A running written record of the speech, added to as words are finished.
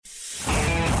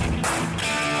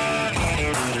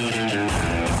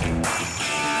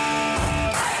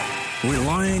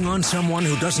Relying on someone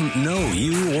who doesn't know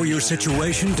you or your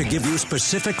situation to give you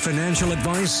specific financial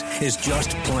advice is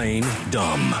just plain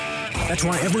dumb. That's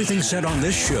why everything said on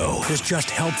this show is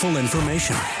just helpful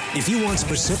information. If you want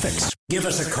specifics, give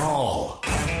us a call.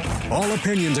 All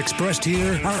opinions expressed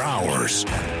here are ours.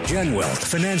 GenWealth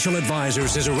Financial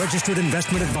Advisors is a registered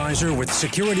investment advisor with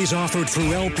securities offered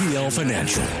through LPL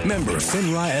Financial. Member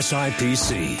FINRA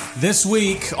SIPC. This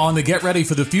week on the Get Ready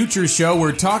for the Future show,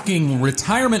 we're talking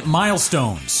retirement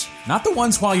milestones. Not the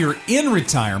ones while you're in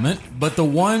retirement, but the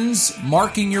ones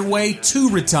marking your way to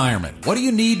retirement. What do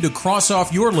you need to cross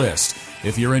off your list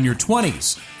if you're in your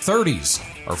 20s, 30s,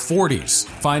 or 40s?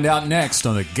 Find out next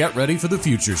on the Get Ready for the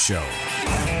Future show.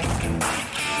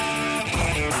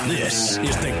 This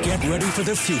is the Get Ready for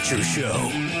the Future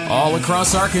show. All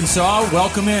across Arkansas,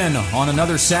 welcome in on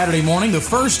another Saturday morning, the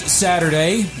first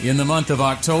Saturday in the month of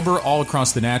October. All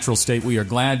across the natural state, we are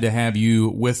glad to have you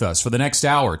with us for the next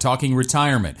hour, talking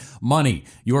retirement, money,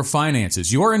 your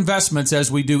finances, your investments,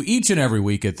 as we do each and every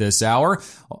week at this hour.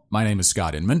 My name is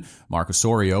Scott Inman. Mark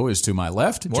Osorio is to my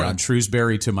left, John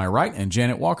Shrewsbury to my right, and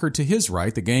Janet Walker to his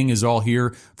right. The gang is all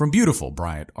here from beautiful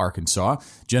Bryant, Arkansas.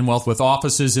 GenWealth with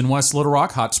offices in West Little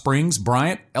Rock, Hot Springs,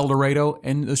 Bryant, El Dorado,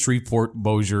 and the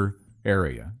Shreveport-Bossier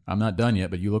area. I'm not done yet,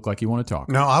 but you look like you want to talk.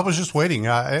 No, I was just waiting. We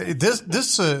have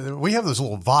this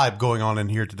little vibe going on in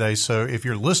here today. So if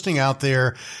you're listening out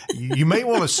there, you may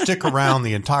want to stick around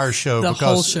the entire show the because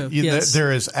whole show. Yes.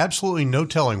 There is absolutely no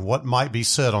telling what might be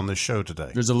said on this show today.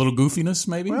 There's a little goofiness,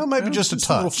 maybe. Well, maybe just a touch.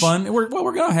 A little fun. We're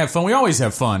going to have fun. We always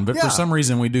have fun, but for some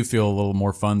reason we do feel a little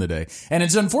more fun today. And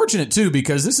it's unfortunate too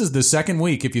because this is the second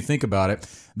week, if you think about it,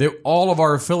 that all of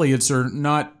our affiliates are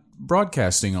not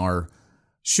broadcasting our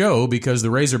show because the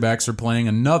Razorbacks are playing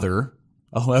another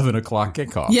 11 o'clock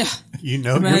kickoff. Yeah. You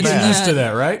know Imagine you're bad. Used to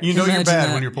that, right? You know you're bad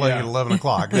that. when you're playing at 11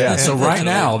 o'clock. Yeah, so right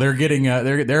now they're getting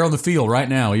they're on the field right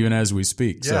now, even as we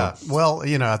speak. Yeah. So. Well,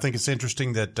 I think it's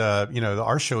interesting that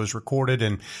our show is recorded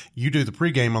and you do the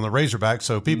pregame on the Razorbacks,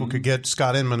 so people could get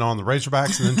Scott Inman on the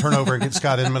Razorbacks and then turn over and get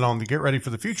Scott Inman on the Get Ready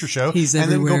for the Future show, He's and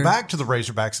everywhere. then go back to the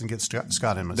Razorbacks and get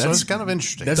Scott Inman. So it's kind of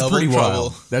interesting. That's pretty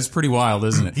wild. That's pretty wild,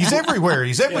 isn't it? He's everywhere.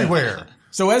 He's everywhere.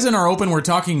 So as in our open, we're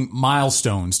talking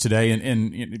milestones today,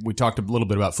 and we talked a little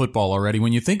bit about football already.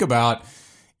 When you think about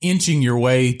inching your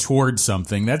way towards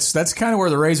something, that's kind of where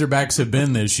the Razorbacks have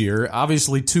been this year.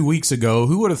 Obviously, 2 weeks ago,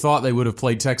 who would have thought they would have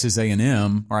played Texas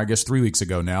A&M, or I guess 3 weeks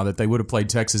ago now, that they would have played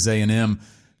Texas A&M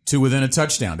to within a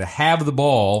touchdown, to have the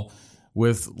ball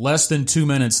with less than 2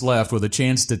 minutes left with a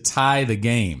chance to tie the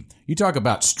game. You talk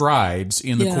about strides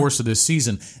in the course of this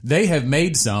season. They have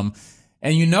made some.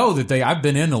 And you know that I've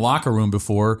been in the locker room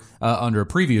before under a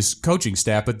previous coaching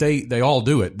staff, but they all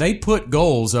do it. They put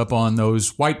goals up on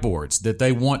those whiteboards that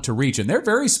they want to reach. And they're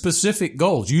very specific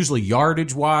goals, usually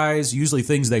yardage-wise, usually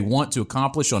things they want to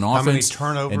accomplish on offense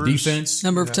and defense.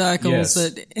 Number of tackles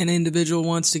that an individual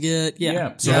wants to get.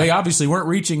 So they obviously weren't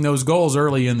reaching those goals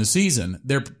early in the season.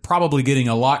 They're probably getting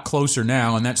a lot closer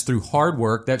now, and that's through hard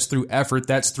work, that's through effort,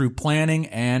 that's through planning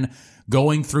and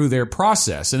going through their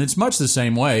process. And it's much the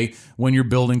same way when you're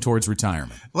building towards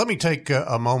retirement. Let me take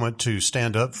a moment to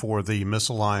stand up for the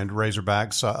misaligned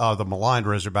Razorbacks, the maligned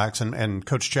Razorbacks, and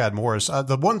Coach Chad Morris.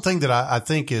 The one thing that I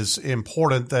think is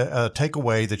important,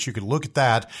 takeaway that you could look at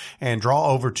that and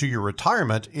draw over to your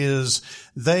retirement is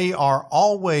they are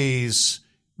always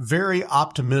very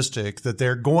optimistic that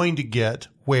they're going to get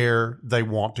where they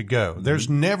want to go. There's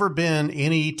never been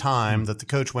any time that the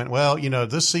coach went, well,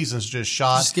 this season's just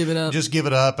shot. Just give it up. Just give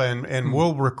it up and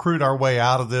we'll recruit our way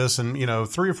out of this. And,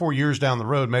 3 or 4 years down the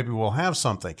road, maybe we'll have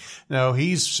something. No,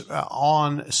 he's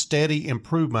on steady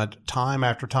improvement time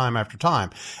after time after time.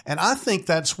 And I think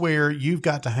that's where you've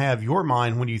got to have your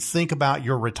mind when you think about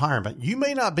your retirement. You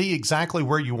may not be exactly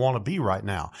where you want to be right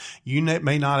now. You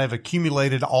may not have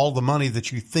accumulated all the money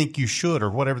that you think you should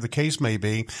or whatever the case may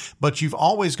be, but you've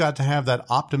always got to have that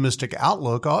optimistic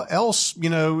outlook. Else,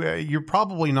 you're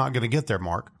probably not going to get there,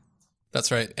 Mark.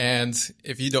 That's right. And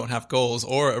if you don't have goals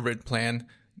or a written plan,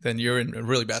 then you're in a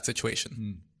really bad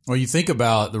situation. Well, you think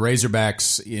about the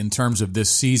Razorbacks in terms of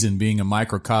this season being a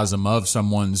microcosm of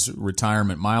someone's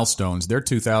retirement milestones. Their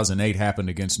 2008 happened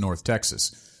against North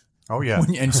Texas. Oh, yeah.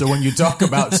 And so when you talk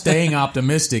about staying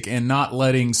optimistic and not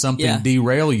letting something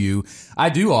derail you, I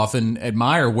do often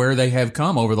admire where they have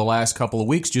come over the last couple of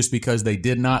weeks just because they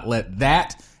did not let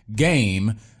that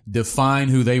game define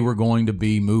who they were going to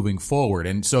be moving forward.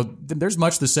 And so there's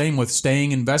much the same with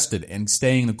staying invested and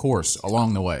staying the course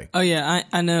along the way. Oh, yeah.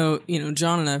 I know,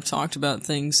 John and I have talked about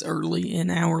things early in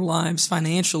our lives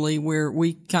financially where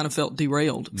we kind of felt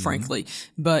derailed, frankly.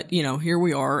 But, here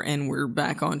we are and we're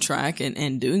back on track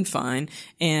and doing fine.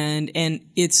 And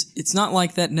it's not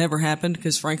like that never happened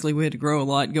because, frankly, we had to grow a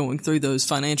lot going through those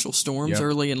financial storms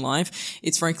early in life.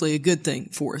 It's frankly a good thing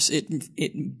for us.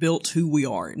 It built who we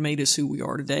are. It made us who we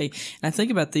are today. And I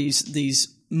think about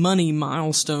these money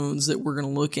milestones that we're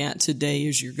going to look at today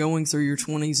as you're going through your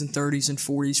 20s and 30s and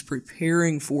 40s,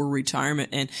 preparing for retirement.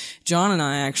 And John and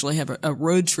I actually have a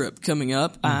road trip coming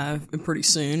up pretty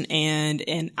soon.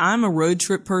 And I'm a road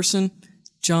trip person.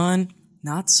 John,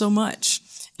 not so much.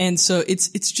 And so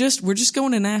we're just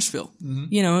going to Nashville.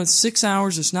 It's 6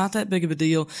 hours. It's not that big of a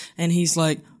deal. And he's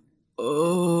like,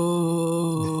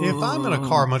 oh. If I'm in a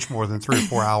car much more than 3 or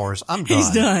 4 hours, I'm done. He's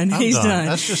done. He's done.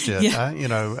 That's just it. Yeah.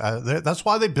 That's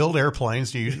why they build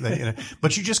airplanes.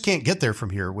 But you just can't get there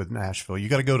from here with Nashville. You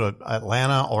got to go to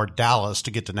Atlanta or Dallas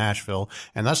to get to Nashville,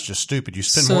 and that's just stupid. You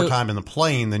spend more time in the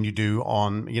plane than you do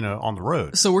on the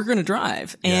road. So we're going to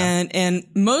drive, and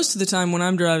most of the time when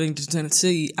I'm driving to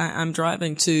Tennessee, I'm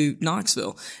driving to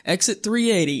Knoxville, exit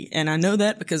 380, and I know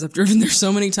that because I've driven there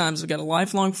so many times. I've got a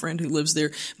lifelong friend who lives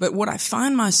there. But what I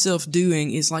find myself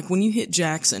doing is like when you hit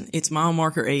Jackson, it's mile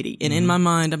marker 80. And in my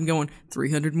mind, I'm going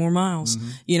 300 more miles,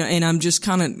 and I'm just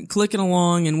kind of clicking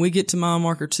along and we get to mile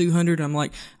marker 200. I'm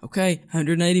like, okay,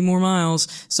 180 more miles.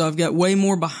 So I've got way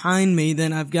more behind me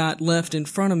than I've got left in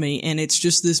front of me. And it's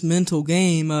just this mental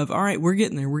game of, all right, we're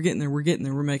getting there.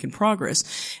 We're making progress.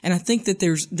 And I think that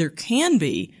there can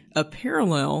be a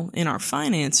parallel in our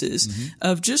finances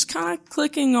of just kind of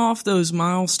clicking off those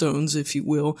milestones, if you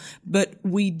will, but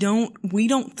we don't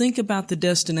think about the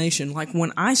destination. Like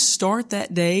when I start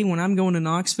that day, when I'm going to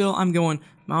Knoxville, I'm going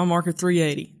mile marker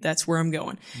 380. That's where I'm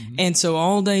going. And so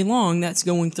all day long, that's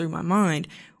going through my mind.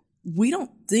 We don't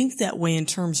think that way in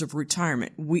terms of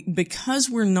retirement. Because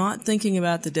we're not thinking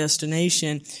about the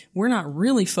destination, we're not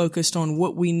really focused on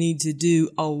what we need to do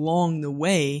along the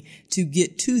way to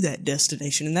get to that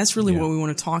destination. And that's really what we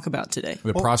want to talk about today.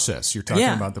 The process. You're talking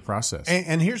about the process.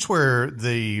 And here's where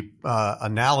the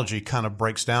analogy kind of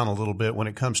breaks down a little bit when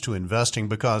it comes to investing,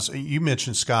 because you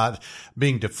mentioned, Scott,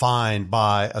 being defined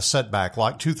by a setback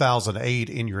like 2008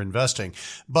 in your investing.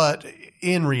 But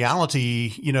in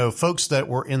reality, folks that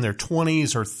were in their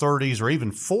 20s or 30s or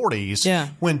even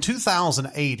 40s, when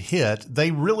 2008 hit,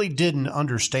 they really didn't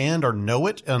understand or know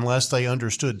it unless they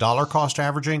understood dollar cost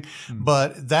averaging.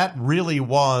 But that really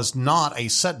was not a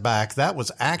setback. That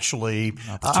was actually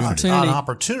an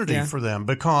opportunity for them,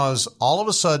 because all of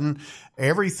a sudden,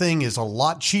 everything is a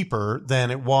lot cheaper than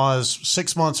it was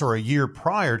 6 months or a year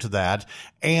prior to that.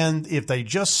 And if they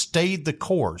just stayed the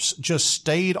course, just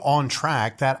stayed on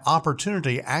track, that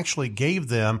opportunity actually gave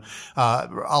them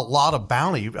a lot of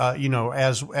bounty,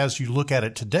 as you look at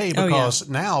it today, because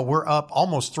now we're up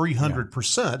almost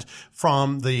 300%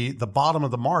 from the bottom of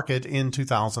the market in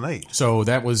 2008. So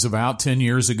that was about 10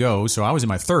 years ago. So I was in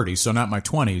my 30s, so not my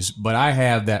 20s, but I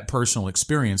have that personal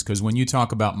experience, because when you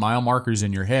talk about mile markers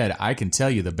in your head, I can tell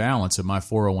you the balance of my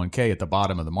 401k at the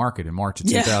bottom of the market in March of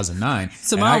 2009.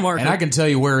 It's a mile marker. And I can tell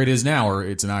you where it is now, or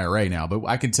it's an IRA now, but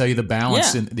I can tell you the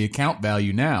balance in the account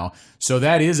value now. So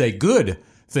that is a good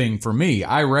thing for me.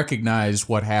 I recognize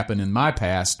what happened in my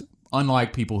past,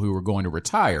 unlike people who were going to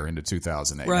retire into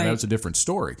 2008. Right. That was a different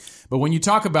story. But when you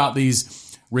talk about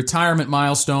these retirement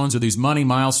milestones or these money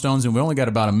milestones, and we only got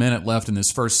about a minute left in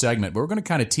this first segment, but we're going to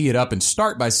kind of tee it up and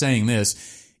start by saying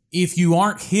this. If you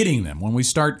aren't hitting them, when we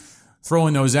start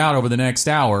throwing those out over the next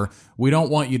hour, we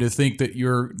don't want you to think that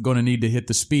you're going to need to hit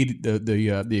the speed,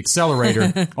 the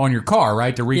accelerator on your car,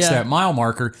 right, to reach that mile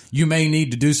marker. You may need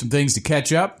to do some things to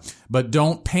catch up, but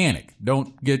don't panic.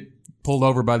 Don't get pulled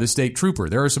over by the state trooper.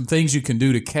 There are some things you can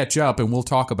do to catch up, and we'll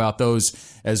talk about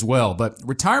those as well. But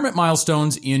retirement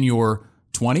milestones in your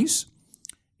 20s,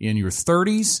 in your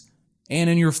 30s, and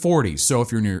in your 40s. So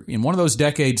if you're in one of those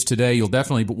decades today, you'll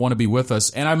definitely want to be with us.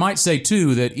 And I might say,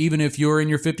 too, that even if you're in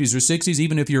your 50s or 60s,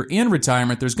 even if you're in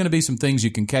retirement, there's going to be some things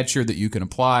you can catch here that you can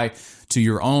apply to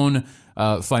your own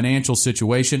financial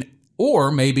situation,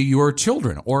 or maybe your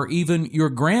children, or even your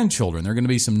grandchildren. There are going to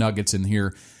be some nuggets in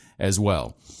here as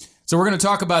well. So we're going to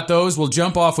talk about those. We'll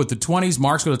jump off with the 20s.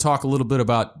 Mark's going to talk a little bit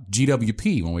about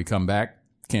GWP when we come back.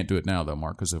 Can't do it now, though,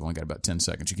 Mark, because I've only got about 10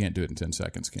 seconds. You can't do it in 10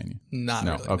 seconds, can you? Not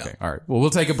really. Okay. All right. Well, we'll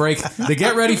take a break. The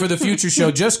Get Ready for the Future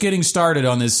show just getting started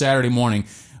on this Saturday morning.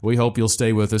 We hope you'll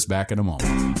stay with us. Back in a moment.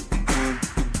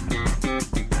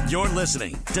 You're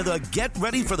listening to the Get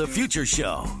Ready for the Future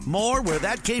show. More where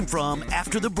that came from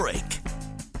after the break.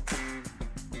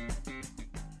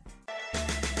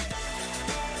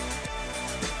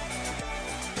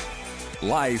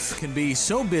 Life can be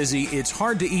so busy it's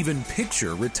hard to even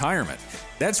picture retirement.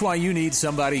 That's why you need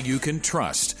somebody you can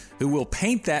trust who will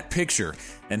paint that picture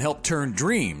and help turn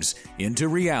dreams into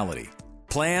reality.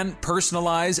 Plan,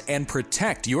 personalize, and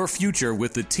protect your future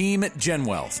with the team at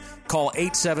GenWealth. Call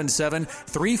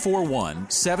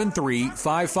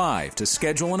 877-341-7355 to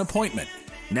schedule an appointment.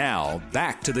 Now,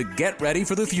 back to the Get Ready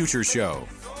for the Future show.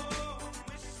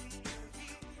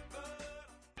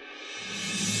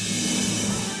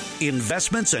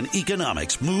 Investments and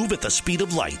economics move at the speed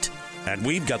of light, and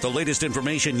we've got the latest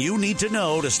information you need to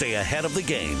know to stay ahead of the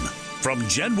game. From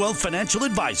GenWealth Financial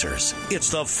Advisors,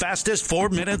 it's the fastest 4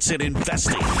 minutes in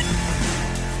investing.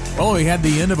 Oh, we had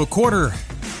the end of a quarter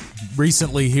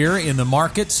recently here in the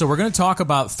market, so we're going to talk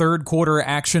about third quarter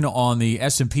action on the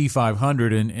S&P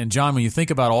 500. And John, when you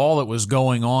think about all that was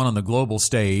going on the global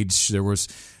stage, there was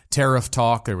tariff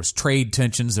talk, there was trade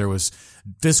tensions, there was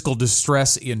fiscal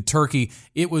distress in Turkey.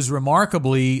 It was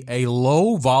remarkably a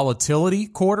low volatility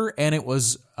quarter, and it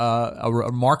was a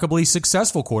remarkably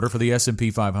successful quarter for the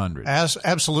S&P 500.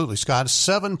 Absolutely, Scott.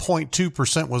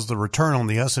 7.2% was the return on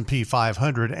the S&P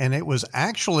 500, and it was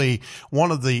actually one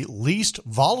of the least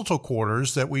volatile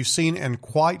quarters that we've seen in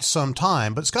quite some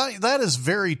time. But, Scott, that is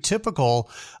very typical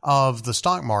of the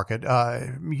stock market.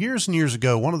 Years and years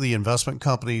ago, one of the investment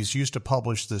companies used to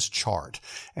publish this chart,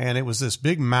 and it was this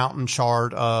big mountain chart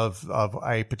of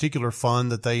a particular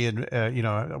fund that they had,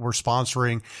 were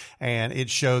sponsoring, and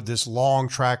it showed this long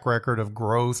track record of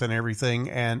growth and everything.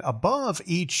 And above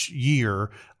each year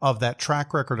of that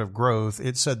track record of growth,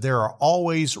 it said there are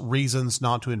always reasons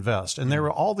not to invest. And there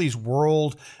were all these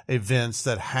world events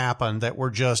that happened that were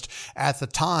just, at the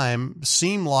time,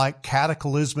 seemed like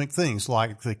cataclysmic things,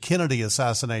 like the Kennedy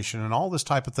assassination and all this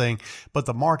type of thing. But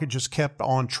the market just kept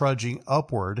on trudging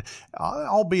upward,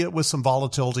 albeit with some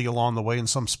volatility along the way in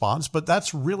some spots. But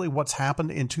that's really what's happened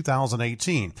in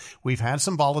 2018. We've had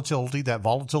some volatility. That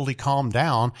volatility calmed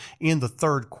down in the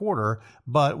third quarter,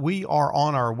 but we are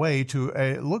on our way to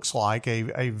it looks like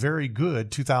a very good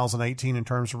 2018 in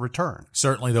terms of return.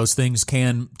 Certainly those things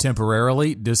can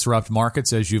temporarily disrupt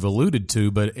markets, as you've alluded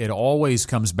to, but it always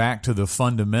comes back to the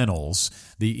fundamentals,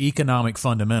 the economic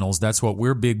fundamentals. That's what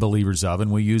we're big believers of,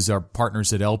 and we use our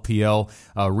partners at LPL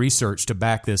Research to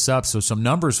back this up. So some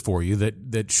numbers for you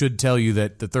that should tell you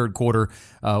that the third quarter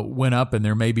went up, and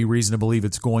there may be reason to believe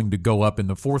it's going to go up in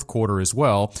the fourth quarter as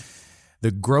well. The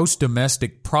gross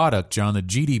domestic product, John, the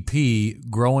GDP,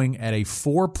 growing at a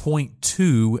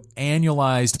 4.2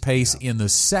 annualized pace in the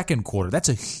second quarter. That's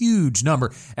a huge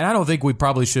number. And I don't think we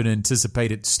probably should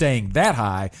anticipate it staying that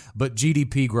high, but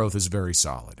GDP growth is very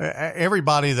solid.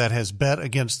 Everybody that has bet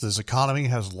against this economy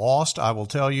has lost, I will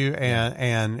tell you.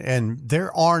 And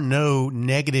there are no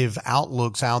negative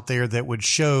outlooks out there that would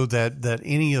show that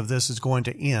any of this is going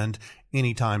to end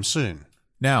anytime soon.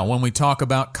 Now, when we talk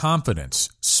about confidence,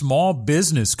 small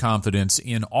business confidence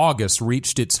in August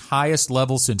reached its highest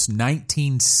level since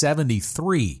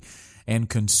 1973, and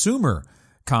consumer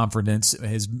confidence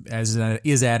is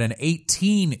at an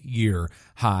 18-year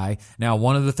high. Now,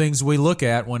 one of the things we look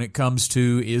at when it comes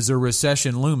to is a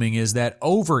recession looming is that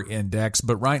over-index,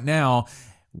 but right now,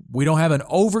 we don't have an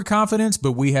overconfidence,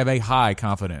 but we have a high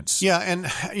confidence. Yeah, and,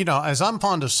 as I'm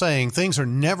fond of saying, things are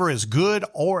never as good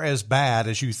or as bad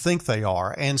as you think they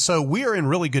are. And so we are in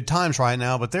really good times right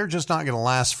now, but they're just not going to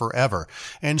last forever.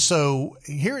 And so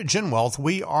here at GenWealth,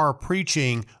 we are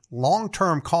preaching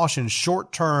long-term caution,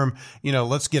 short-term,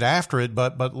 let's get after it,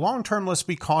 but long-term, let's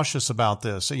be cautious about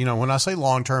this. When I say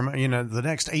long-term, the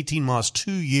next 18 months,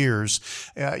 2 years,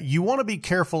 you want to be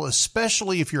careful,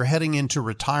 especially if you're heading into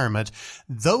retirement.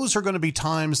 Those are going to be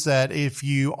times that if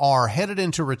you are headed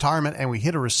into retirement and we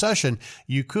hit a recession,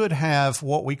 you could have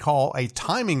what we call a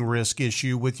timing risk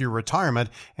issue with your retirement,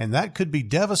 and that could be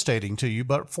devastating to you.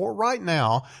 But for right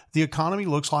now, the economy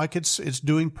looks like it's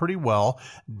doing pretty well.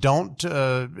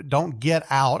 Don't get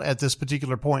out at this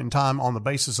particular point in time on the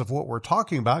basis of what we're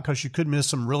talking about, because you could miss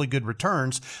some really good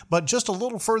returns. But just a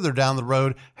little further down the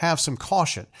road, have some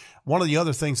caution. One of the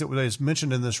other things that is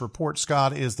mentioned in this report,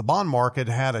 Scott, is the bond market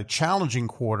had a challenging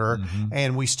quarter,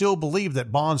 and we still believe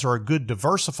that bonds are a good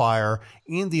diversifier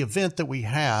in the event that we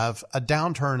have a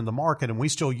downturn in the market, and we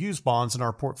still use bonds in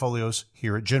our portfolios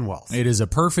here at GenWealth. It is a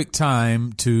perfect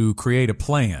time to create a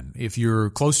plan. If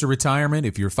you're close to retirement,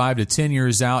 if you're 5 to 10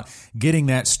 years out, getting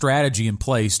that strategy in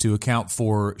place to account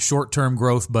for short-term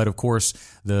growth, but of course,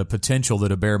 the potential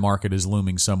that a bear market is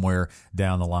looming somewhere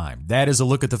down the line. That is a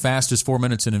look at the fastest 4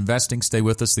 minutes in investing. Stay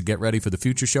with us. The Get Ready for the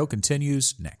Future show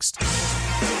continues next.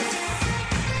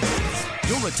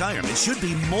 You'll retirement should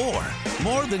be more.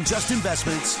 More than just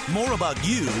investments, more about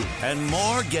you, and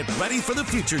more Get Ready for the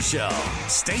Future show.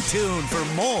 Stay tuned for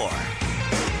more.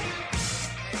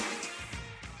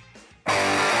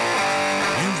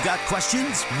 You've got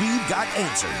questions, we've got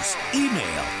answers.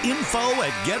 Email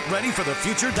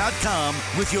info@getreadyforthefuture.com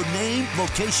with your name,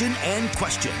 location, and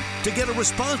question to get a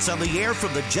response on the air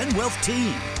from the GenWealth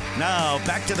team. Now,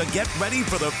 back to the Get Ready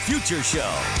for the Future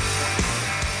show.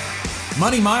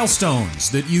 Money milestones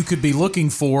that you could be looking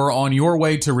for on your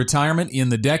way to retirement in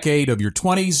the decade of your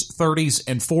 20s, 30s,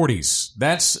 and 40s.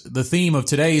 That's the theme of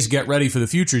today's Get Ready for the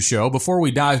Future show. Before we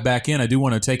dive back in, I do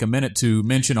want to take a minute to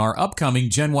mention our upcoming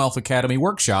GenWealth Academy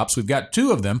workshops. We've got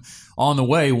 2 of them on the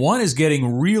way. One is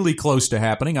getting really close to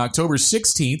happening, October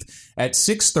 16th at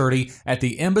 6:30 at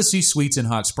the Embassy Suites in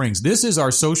Hot Springs. This is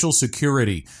our Social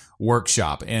Security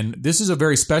workshop, and this is a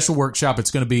very special workshop. It's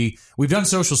going to be, we've done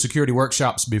Social Security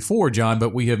workshops before, John,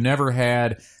 but we have never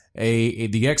had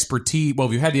the expertise. Well,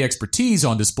 we've had the expertise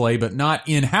on display, but not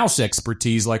in-house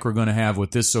expertise like we're going to have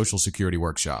with this Social Security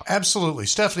workshop. Absolutely.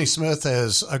 Stephanie Smith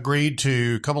has agreed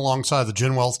to come alongside the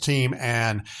GenWealth team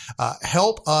and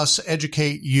help us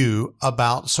educate you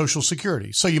about Social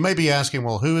Security. So you may be asking,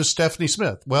 well, who is Stephanie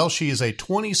Smith? Well, she is a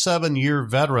 27-year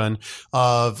veteran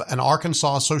of an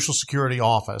Arkansas Social Security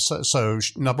office. So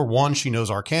number one, she knows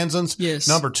Arkansans. Yes.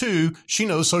 Number two, she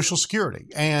knows Social Security.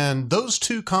 And those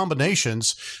two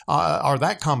combinations, or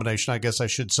that combination, I guess I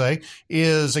should say,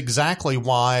 is exactly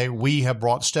why we have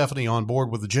brought Stephanie on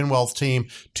board with the GenWealth team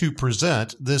to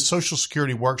present this Social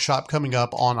Security workshop coming up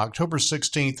on October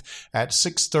 16th at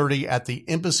 6:30 at the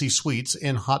Embassy Suites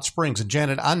in Hot Springs. And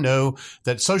Janet, I know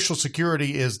that Social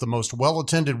Security is the most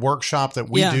well-attended workshop that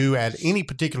we do at any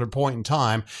particular point in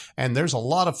time. And there's a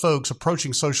lot of folks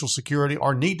approaching Social Security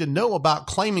or need to know about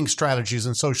claiming strategies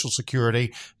in Social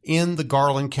Security in the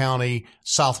Garland County,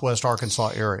 Southwest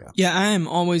Arkansas area. Yeah, I am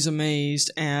always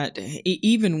amazed at,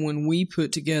 even when we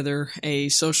put together a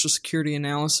Social Security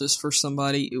analysis for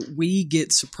somebody, we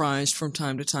get surprised from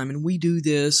time to time, and we do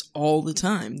this all the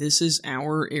time. This is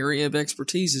our area of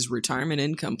expertise, is retirement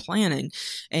income planning.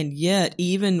 And yet,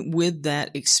 even with that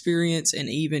experience and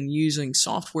even using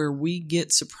software, we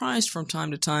get surprised from time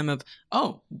to time of,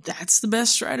 oh, that's the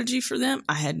best strategy for them?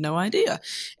 I had no idea.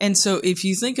 And so if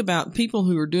you think about people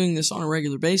who are doing this on a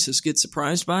regular basis get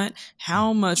surprised by it,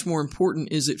 how much more important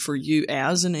is it for you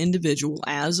as an individual,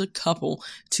 as a couple,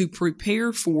 to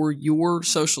prepare for your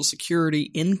Social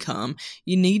Security income?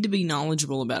 You need to be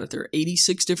knowledgeable about it. There are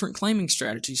 86 different claiming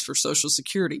strategies for Social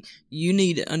Security. You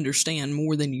need to understand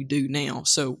more than you do now.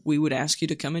 So we would ask you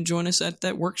to come and join us at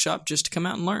that workshop just to come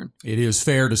out and learn. It is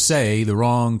fair to say the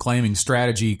wrong claiming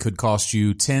strategy could cost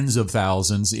you tens of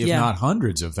thousands, if not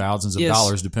hundreds of thousands of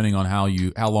dollars, depending on how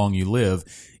long you live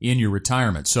in your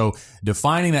retirement. So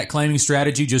defining that claiming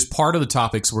strategy, just part of the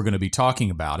topics we're going to be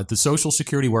talking about at the Social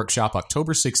Security Workshop,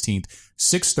 October 16th,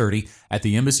 6:30 at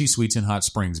the Embassy Suites in Hot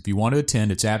Springs. If you want to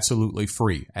attend, it's absolutely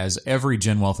free, as every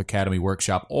GenWealth Academy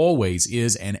workshop always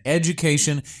is, and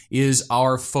education is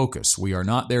our focus. We are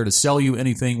not there to sell you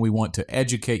anything. We want to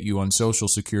educate you on Social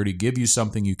Security, give you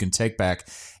something you can take back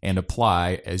and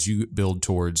apply as you build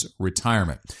towards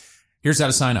retirement. Here's how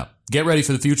to sign up.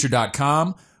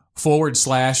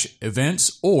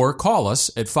 GetReadyForTheFuture.com/events or call us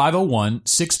at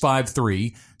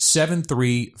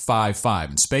 501-653-7355.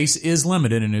 And space is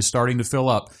limited and is starting to fill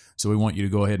up, so we want you to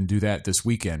go ahead and do that this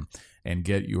weekend and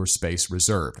get your space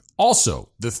reserved.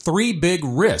 Also, the 3 Big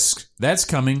Risks, that's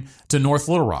coming to North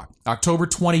Little Rock. October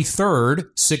 23rd,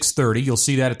 6:30. You'll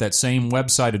see that at that same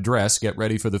website address,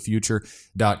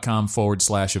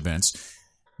 getreadyforthefuture.com/events.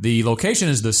 The location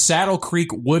is the Saddle Creek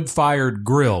Wood-Fired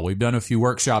Grill. We've done a few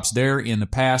workshops there in the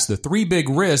past. The 3 Big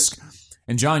Risks,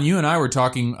 and John, you and I were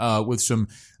talking with some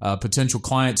potential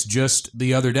clients just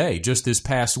the other day, just this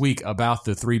past week, about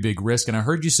the 3 Big Risks. And I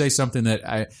heard you say something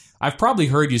that I've probably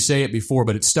heard you say it before,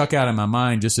 but it stuck out in my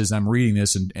mind just as I'm reading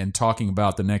this and talking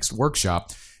about the next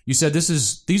workshop. You said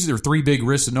these are 3 big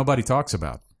risks that nobody talks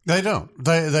about. They don't.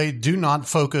 They do not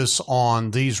focus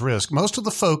on these risks. Most of the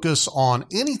focus on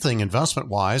anything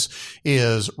investment-wise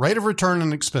is rate of return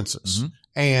and expenses. Mm-hmm.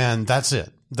 And that's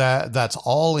it. That's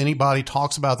all anybody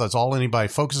talks about. That's all anybody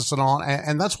focuses on.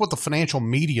 And that's what the financial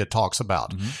media talks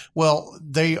about. Mm-hmm. Well,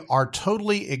 they are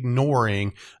totally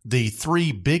ignoring the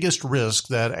 3 biggest risks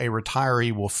that a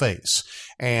retiree will face.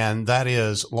 And that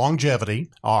is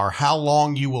longevity, or how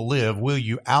long you will live. Will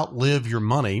you outlive your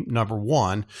money? Number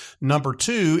one. Number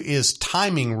 2 is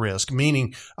timing risk,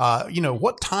 meaning,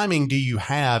 what timing do you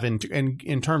have in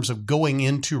terms of going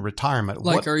into retirement?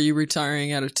 Like, are you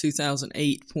retiring at a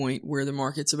 2008 point where the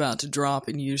market market's about to drop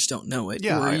and you just don't know it.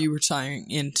 Yeah, or are you retiring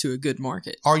into a good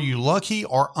market? Are you lucky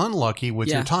or unlucky with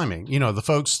your timing? You know, the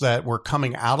folks that were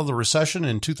coming out of the recession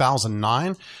in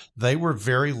 2009, they were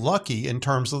very lucky in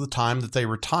terms of the time that they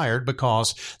retired,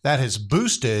 because that has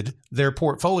boosted their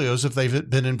portfolios if they've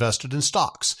been invested in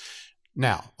stocks.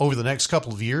 Now, over the next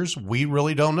couple of years, we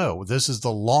really don't know. This is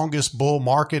the longest bull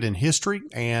market in history,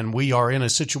 and we are in a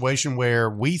situation where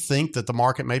we think that the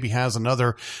market maybe has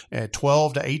another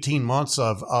 12 to 18 months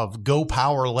of go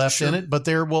power left in it, but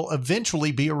there will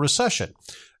eventually be a recession.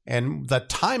 And the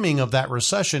timing of that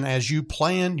recession as you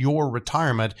plan your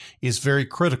retirement is very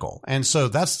critical. And so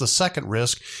that's the second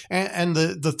risk. And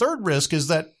the third risk is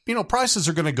that, you know, prices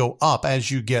are going to go up as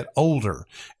you get older.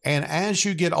 And as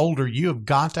you get older, you have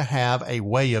got to have a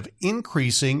way of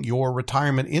increasing your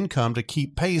retirement income to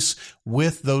keep pace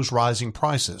with those rising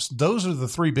prices. Those are the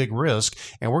three big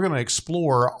risks. And we're going to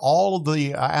explore all of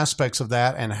the aspects of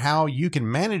that and how you can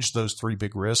manage those three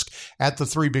big risks at the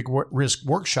Three Big Risk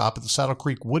Workshop at the Saddle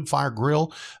Creek Woodfire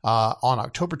Grill on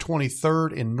October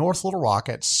 23rd in North Little Rock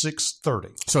at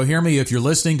 6:30. So hear me, if you're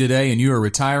listening today and you are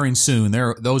retiring soon,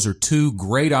 those are two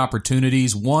great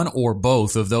opportunities, one or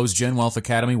both of those GenWealth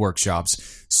Academy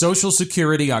workshops. Social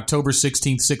Security, October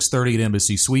 16th, 6:30 at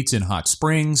Embassy Suites in Hot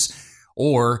Springs,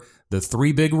 or the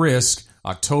Three Big Risk,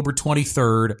 October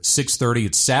 23rd, 6:30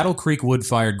 at Saddle Creek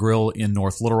Woodfire Grill in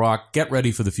North Little Rock.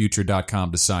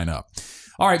 GetReadyForTheFuture.com to sign up.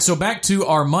 All right, so back to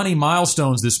our money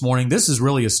milestones this morning. This is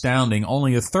really astounding.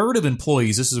 Only a third of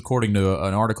employees, this is according to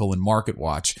an article in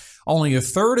MarketWatch, only a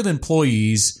third of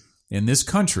employees in this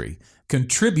country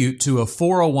contribute to a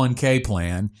 401k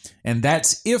plan, and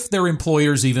that's if their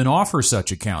employers even offer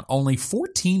such account. Only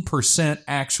 14%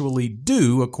 actually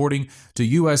do, according to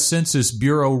U.S. Census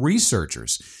Bureau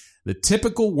researchers. The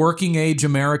typical working age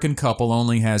American couple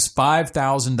only has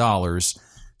 $5,000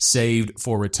 saved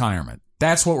for retirement.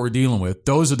 That's what we're dealing with.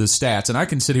 Those are the stats. And I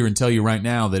can sit here and tell you right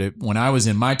now that when I was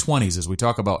in my 20s, as we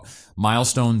talk about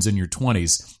milestones in your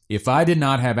 20s, if I did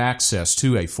not have access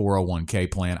to a 401k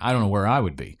plan, I don't know where I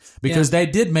would be, because they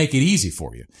did make it easy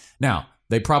for you. Now,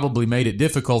 they probably made it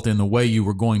difficult in the way you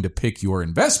were going to pick your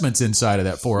investments inside of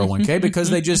that 401k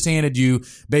because they just handed you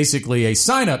basically a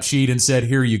sign-up sheet and said,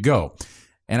 here you go.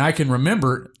 And I can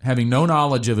remember having no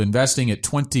knowledge of investing at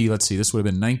this would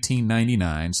have been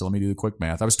 1999. So let me do the quick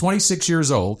math. I was 26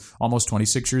 years old, almost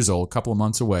 26 years old, a couple of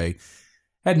months away.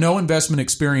 Had no investment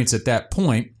experience at that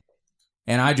point.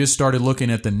 And I just started looking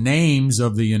at the names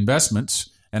of the investments.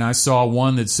 And I saw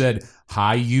one that said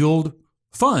high yield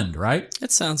fund, right?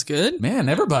 That sounds good. Man,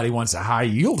 everybody wants a high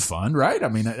yield fund, right? I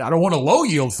mean, I don't want a low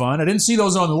yield fund. I didn't see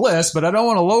those on the list, but I don't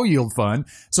want a low yield fund.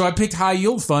 So I picked high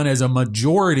yield fund as a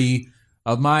majority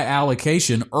of my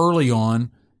allocation early on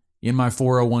in my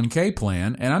 401k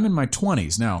plan, and I'm in my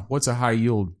 20s. Now, what's a high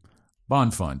yield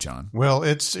bond fund, John? Well,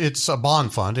 it's a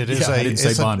bond fund. It is I didn't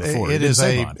say bond before. It is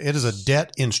a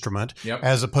debt instrument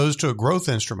as opposed to a growth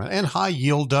instrument. And high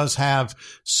yield does have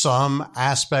some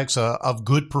aspects of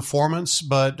good performance,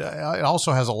 but it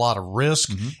also has a lot of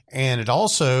risk, and it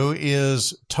also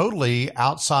is totally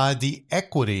outside the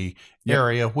equity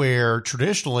area where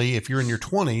traditionally, if you're in your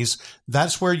 20s,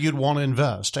 that's where you'd want to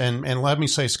invest. And let me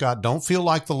say, Scott, don't feel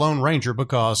like the Lone Ranger,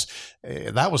 because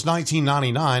that was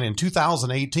 1999. In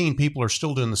 2018, people are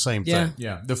still doing the same thing.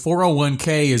 Yeah. The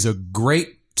 401k is a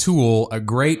great tool, a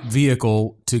great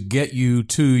vehicle to get you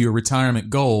to your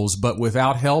retirement goals, but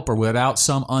without help or without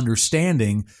some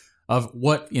understanding of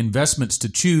what investments to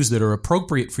choose that are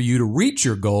appropriate for you to reach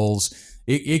your goals,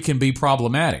 it can be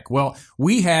problematic. Well,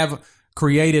 we have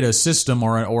created a system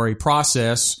or a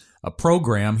process, a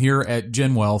program here at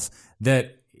GenWealth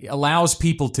that allows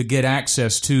people to get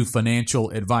access to financial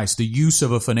advice. The use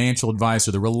of a financial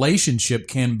advisor, the relationship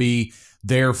can be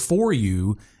there for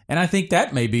you. And I think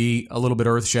that may be a little bit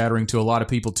earth-shattering to a lot of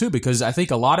people too, because I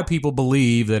think a lot of people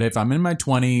believe that if I'm in my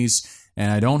 20s and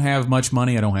I don't have much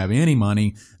money, I don't have any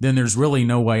money, then there's really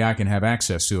no way I can have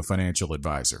access to a financial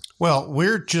advisor. Well,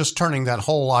 we're just turning that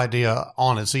whole idea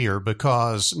on its ear,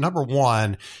 because number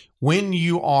one, when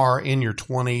you are in your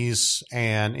 20s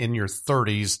and in your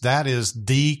 30s, that is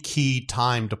the key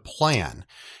time to plan.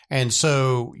 And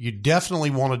so you definitely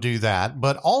want to do that.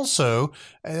 But also,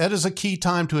 that is a key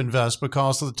time to invest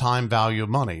because of the time value of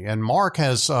money. And Mark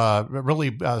has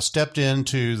really stepped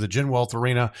into the GenWealth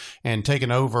arena and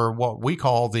taken over what we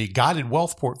call the Guided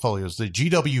Wealth Portfolios, the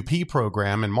GWP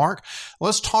program. And Mark,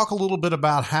 let's talk a little bit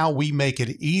about how we make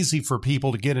it easy for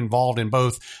people to get involved in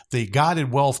both the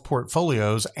Guided Wealth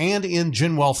Portfolios and in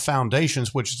GenWealth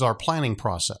Foundations, which is our planning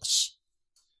process.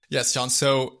 Yes, John.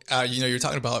 So, you're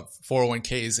talking about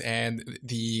 401ks and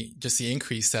the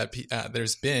increase that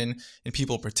there's been in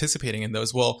people participating in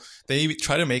those. Well, they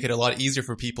try to make it a lot easier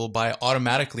for people by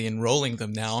automatically enrolling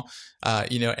them now.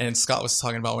 And Scott was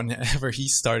talking about whenever he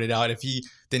started out, if he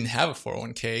didn't have a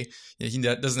 401k, he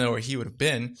doesn't know where he would have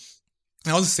been.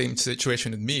 That was the same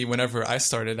situation with me. Whenever I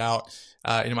started out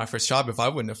in my first job, if I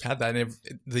wouldn't have had that, and if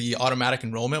the automatic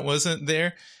enrollment wasn't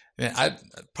there, I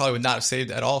probably would not have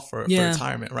saved at all for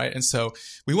retirement, right? And so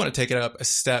we want to take it up a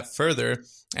step further,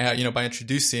 by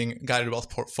introducing Guided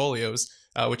Wealth Portfolios,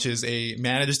 which is a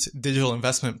managed digital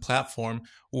investment platform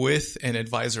with an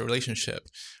advisor relationship,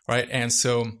 right? And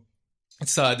so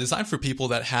it's designed for people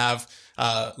that have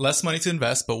less money to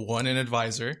invest, but want an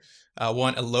advisor,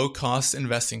 want a low-cost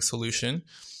investing solution,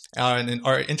 and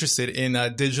are interested in a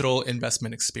digital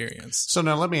investment experience. So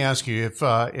now let me ask you, if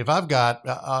I've got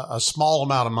a small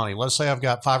amount of money, let's say I've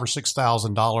got $5,000 or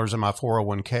 $6,000 in my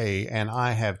 401k and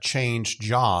I have changed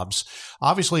jobs,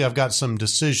 obviously I've got some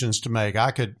decisions to make.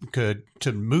 I could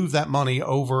to move that money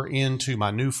over into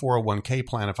my new 401k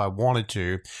plan if I wanted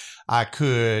to. I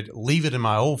could leave it in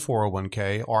my old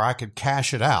 401k, or I could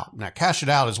cash it out. Now, cash it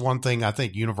out is one thing I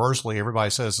think universally everybody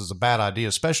says is a bad idea,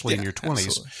 especially in your 20s.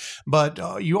 Absolutely.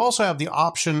 But you also have the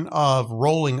option of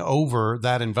rolling over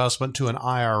that investment to an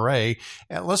IRA.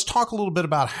 Let's talk a little bit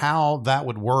about how that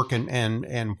would work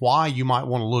and why you might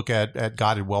want to look at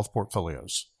guided wealth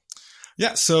portfolios.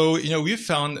 Yeah. So, we've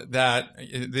found that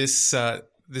this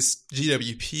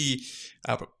GWP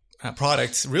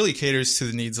product really caters to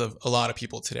the needs of a lot of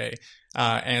people today.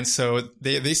 And so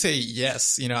they say,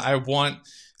 yes, I want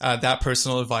that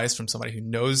personal advice from somebody who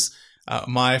knows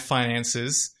my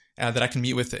finances, that I can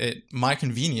meet with at my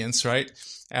convenience, right?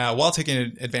 While taking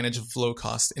advantage of low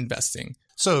cost investing.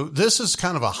 So this is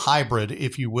kind of a hybrid,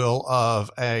 if you will, of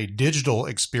a digital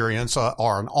experience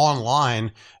or an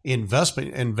online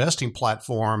investing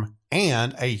platform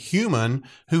and a human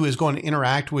who is going to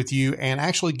interact with you and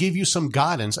actually give you some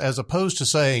guidance, as opposed to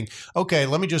saying, okay,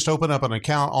 let me just open up an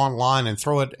account online and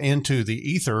throw it into the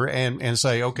ether and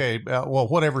say, okay, well,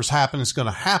 whatever's happened is going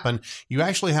to happen. You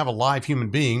actually have a live human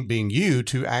being you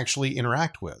to actually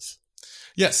interact with.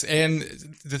 Yes. And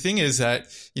the thing is that,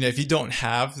 if you don't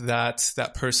have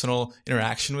that personal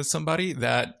interaction with somebody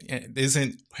that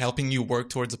isn't helping you work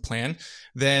towards a plan,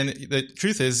 then the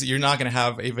truth is you're not going to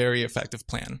have a very effective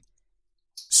plan.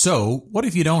 So what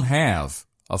if you don't have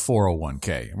a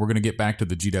 401k? We're going to get back to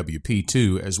the GWP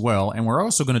too as well. And we're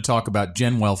also going to talk about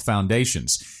GenWealth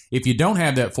foundations. If you don't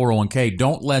have that 401k,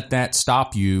 don't let that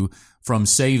stop you from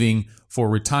saving for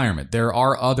retirement. There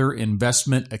are other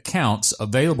investment accounts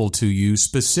available to you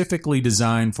specifically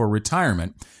designed for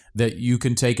retirement that you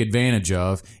can take advantage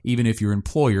of, even if your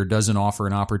employer doesn't offer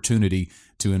an opportunity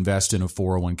to invest in a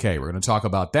 401k. We're going to talk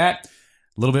about that,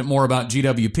 a little bit more about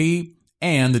GWP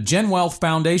and the GenWealth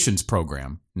Foundations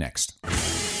program next.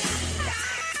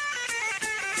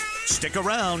 Stick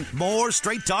around. More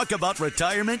straight talk about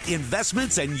retirement,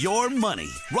 investments, and your money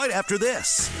right after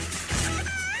this.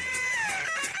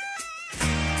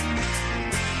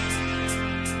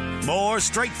 More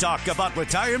straight talk about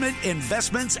retirement,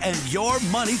 investments, and your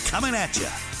money coming at you.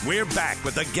 We're back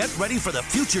with the Get Ready for the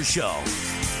Future show.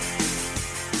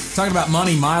 Talking about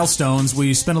money milestones,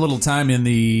 we spent a little time in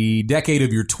the decade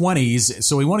of your 20s,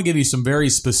 so we want to give you some very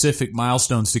specific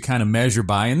milestones to kind of measure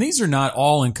by. And these are not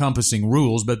all-encompassing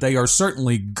rules, but they are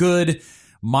certainly good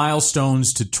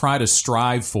milestones to try to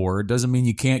strive for. It doesn't mean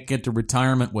you can't get to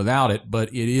retirement without it, but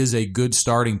it is a good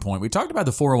starting point. We talked about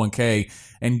the 401k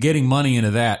and getting money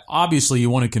into that. Obviously, you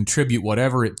want to contribute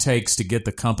whatever it takes to get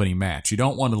the company match. You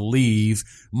don't want to leave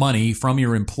money from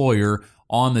your employer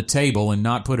on the table and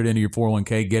not put it into your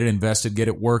 401k, get it invested, get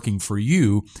it working for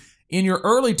you. In your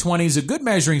early 20s, a good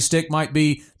measuring stick might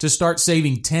be to start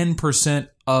saving 10%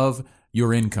 of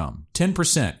your income,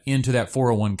 10% into that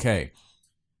 401k.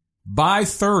 By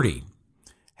 30,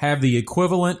 have the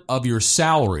equivalent of your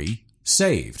salary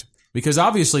saved. Because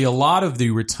obviously a lot of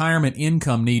the retirement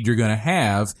income need you're going to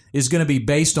have is going to be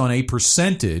based on a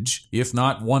percentage, if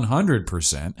not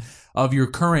 100%, of your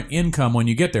current income when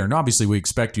you get there. And obviously we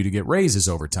expect you to get raises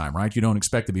over time, right? You don't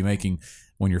expect to be making,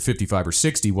 when you're 55 or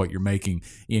 60, what you're making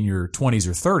in your 20s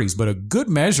or 30s. But a good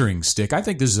measuring stick, I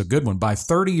think this is a good one. By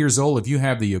 30 years old, if you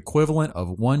have the equivalent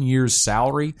of 1 year's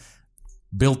salary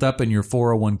built up in your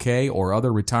 401k or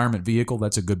other retirement vehicle,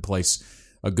 that's a good place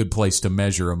to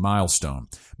measure a milestone.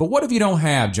 But what if you don't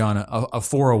have, John, a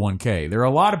 401k? There are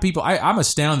a lot of people, I'm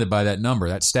astounded by that number,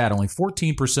 that stat. Only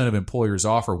 14% of employers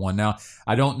offer one. Now,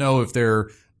 I don't know if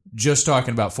they're just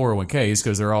talking about 401ks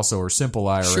because there also are simple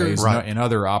IRAs Sure. Right. and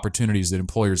other opportunities that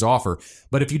employers offer.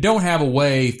 But if you don't have a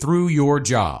way through your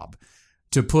job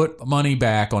to put money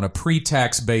back on a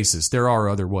pre-tax basis, there are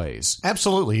other ways.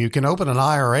 Absolutely. You can open an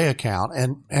IRA account.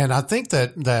 And I think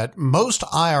that most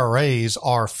IRAs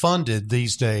are funded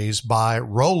these days by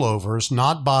rollovers,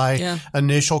 not by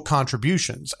initial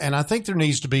contributions. And I think there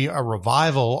needs to be a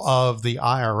revival of the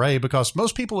IRA because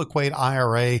most people equate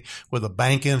IRA with a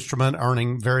bank instrument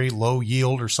earning very low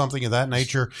yield or something of that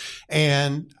nature.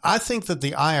 And I think that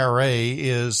the IRA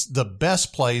is the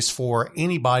best place for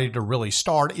anybody to really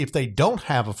start if they don't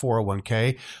have a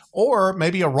 401k, or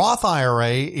maybe a Roth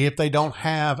IRA if they don't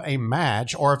have a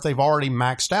match or if they've already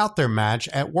maxed out their match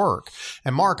at work.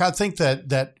 And Mark, I think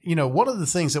that one of the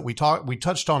things that we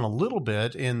touched on a little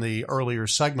bit in the earlier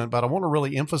segment, but I want to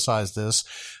really emphasize this,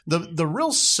 the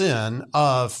real sin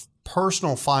of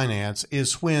personal finance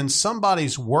is when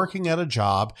somebody's working at a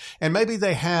job and maybe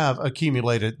they have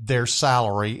accumulated their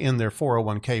salary in their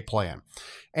 401k plan.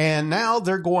 And now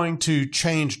they're going to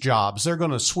change jobs. They're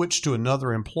going to switch to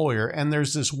another employer. And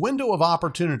there's this window of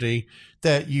opportunity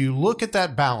that you look at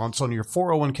that balance on your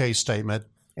 401k statement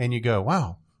and you go,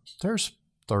 wow, there's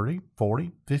 $30,000,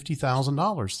 $40,000,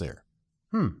 $50,000 there.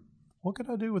 What could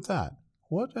I do with that?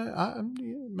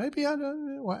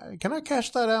 Can I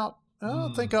cash that out? I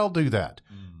don't think I'll do that.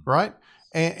 Right.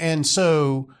 And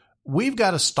so we've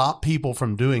got to stop people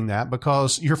from doing that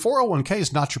because your 401k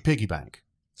is not your piggy bank.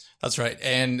 That's right.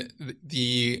 And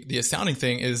the astounding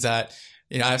thing is that,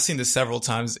 I've seen this several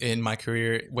times in my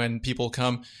career when people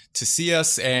come to see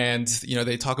us and,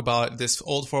 they talk about this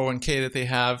old 401k that they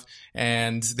have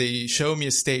and they show me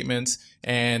a statement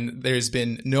and there's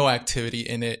been no activity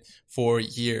in it for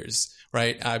years,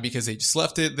 right? Because they just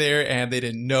left it there and they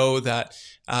didn't know that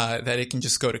it can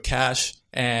just go to cash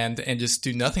and just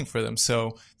do nothing for them.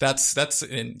 So that's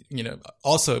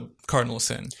also cardinal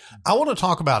sin. I want to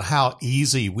talk about how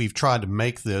easy we've tried to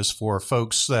make this for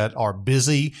folks that are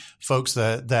busy, folks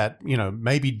that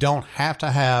maybe don't have to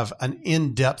have an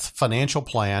in-depth financial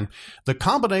plan. The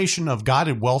combination of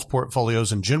guided wealth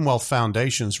portfolios and GenWealth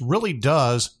foundations really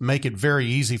does make it very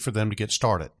easy for them to get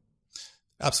started.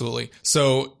 Absolutely.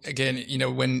 So again,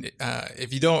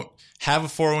 if you don't have a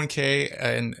 401k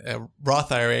and a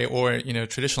Roth IRA or,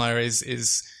 traditional IRAs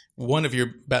is one of your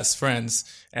best friends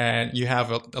and you have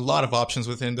a lot of options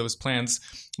within those plans.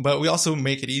 But we also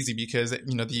make it easy because,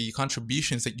 the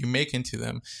contributions that you make into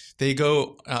them, they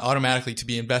go automatically to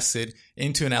be invested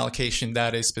into an allocation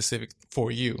that is specific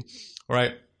for you,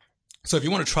 right? So if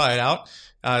you want to try it out,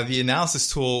 the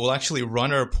analysis tool will actually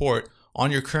run a report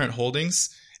on your current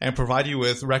holdings and provide you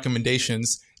with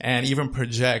recommendations and even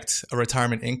project a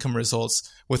retirement income results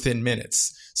within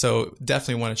minutes. So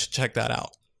definitely want to check that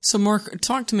out. So Mark,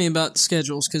 talk to me about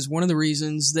schedules, because one of the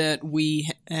reasons that we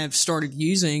have started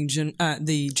using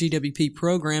the GWP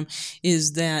program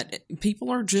is that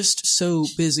people are just so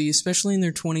busy, especially in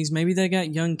their 20s. Maybe they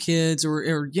got young kids or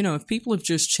if people have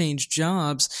just changed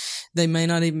jobs, they may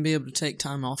not even be able to take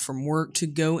time off from work to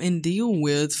go and deal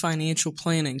with financial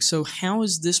planning. So how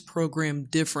is this program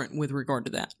different with regard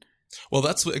to that? Well,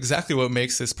 that's exactly what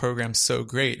makes this program so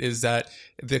great is that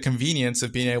the convenience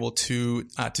of being able to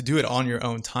do it on your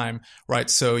own time, right?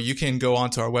 So you can go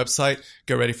onto our website,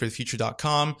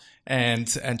 getreadyforthefuture.com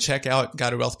and check out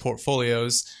Guided Wealth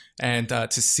Portfolios and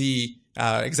to see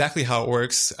exactly how it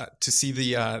works, to see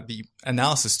the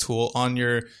analysis tool on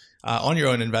your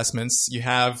own investments. You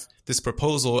have this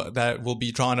proposal that will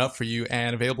be drawn up for you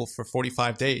and available for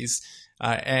 45 days.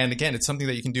 And again, it's something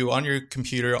that you can do on your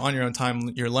computer, on your own time,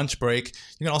 your lunch break.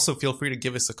 You can also feel free to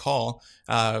give us a call,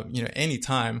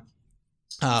 anytime,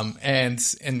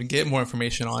 and get more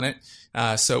information on it.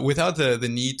 So without the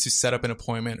need to set up an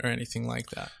appointment or anything like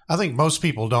that. I think most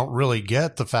people don't really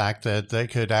get the fact that they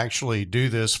could actually do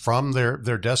this from their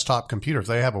desktop computer. If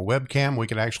they have a webcam, we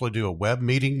could actually do a web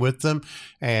meeting with them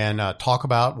and talk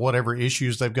about whatever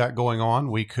issues they've got going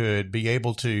on. We could be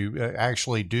able to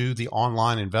actually do the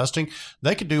online investing.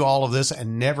 They could do all of this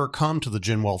and never come to the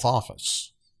GenWealth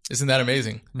office. Isn't that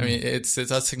amazing? I mean, it's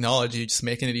us technology just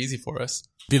making it easy for us.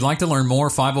 If you'd like to learn more,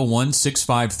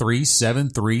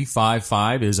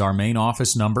 501-653-7355 is our main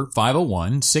office number,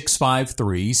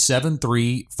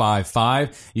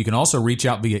 501-653-7355. You can also reach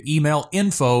out via email,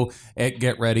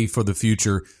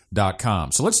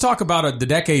 info@getreadyforthefuture.com. So let's talk about the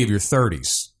decade of your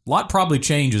 30s. A lot probably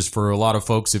changes for a lot of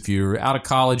folks. If you're out of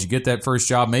college, you get that first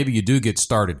job, maybe you do get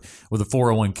started with a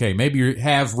 401k. Maybe you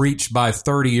have reached by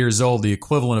 30 years old the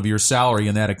equivalent of your salary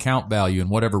in that account value in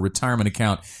whatever retirement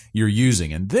account you're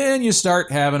using. And then you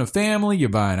start having a family, you're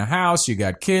buying a house, you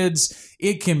got kids.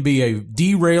 It can be a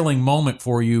derailing moment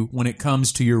for you when it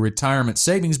comes to your retirement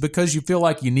savings because you feel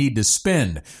like you need to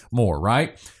spend more,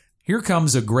 right? Here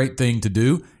comes a great thing to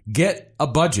do. Get a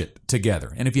budget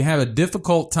together. And if you have a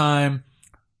difficult time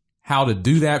how to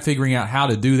do that, figuring out how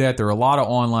to do that, there are a lot of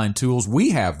online tools.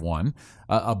 We have one,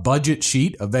 a budget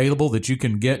sheet available that you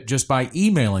can get just by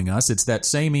emailing us. It's that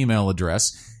same email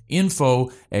address,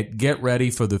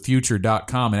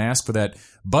 info@getreadyforthefuture.com, and ask for that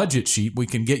budget sheet. We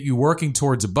can get you working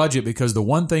towards a budget because the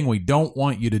one thing we don't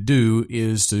want you to do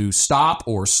is to stop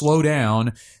or slow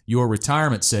down your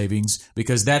retirement savings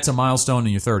because that's a milestone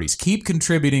in your 30s. Keep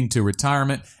contributing to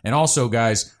retirement and also,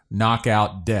 guys, knock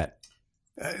out debt.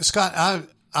 Scott,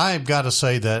 I've got to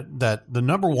say that the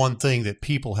number one thing that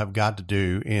people have got to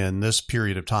do in this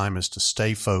period of time is to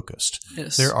stay focused.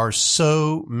 Yes. There are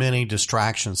so many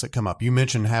distractions that come up. You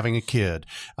mentioned having a kid,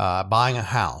 buying a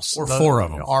house. Or four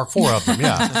of them. Or four of them,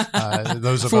 yeah.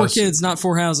 Those of Four us. kids, not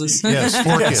four houses. Yes,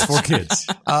 four kids. Yes, 4 kids.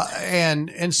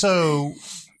 And so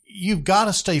you've got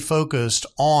to stay focused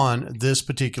on this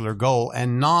particular goal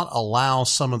and not allow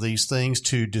some of these things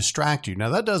to distract you. Now,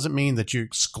 that doesn't mean that you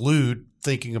exclude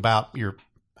thinking about your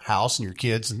house and your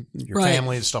kids and your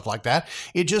family and stuff like that.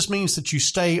 It just means that you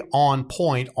stay on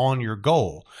point on your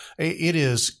goal. It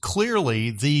is clearly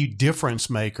the difference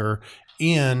maker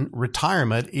in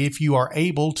retirement if you are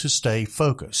able to stay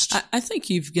focused. I think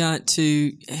you've got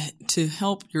to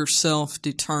help yourself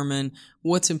determine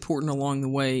what's important along the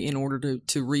way in order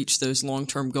to reach those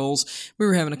long-term goals. We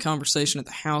were having a conversation at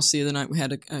the house the other night. We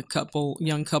had a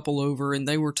young couple over, and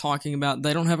they were talking about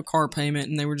they don't have a car payment,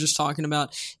 and they were just talking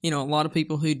about, a lot of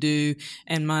people who do.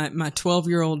 And my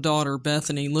 12-year-old daughter,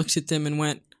 Bethany, looked at them and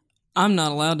went, I'm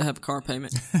not allowed to have a car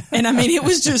payment. And I mean, it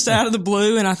was just out of the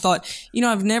blue. And I thought,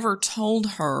 I've never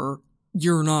told her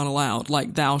you're not allowed,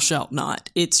 like thou shalt not.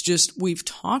 It's just, we've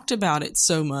talked about it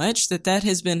so much that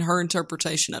has been her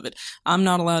interpretation of it. I'm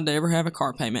not allowed to ever have a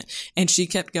car payment. And she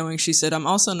kept going. She said, I'm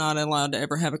also not allowed to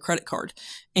ever have a credit card.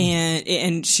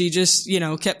 And she just,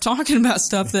 kept talking about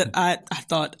stuff that I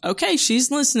thought, okay, she's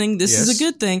listening. This is a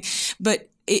good thing. But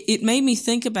it made me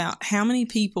think about how many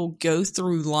people go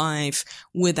through life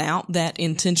without that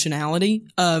intentionality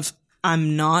of,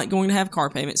 I'm not going to have a car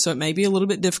payment. So it may be a little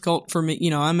bit difficult for me.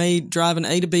 I may drive an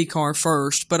A to B car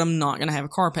first, but I'm not going to have a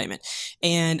car payment.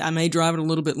 And I may drive it a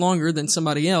little bit longer than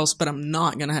somebody else, but I'm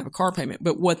not going to have a car payment.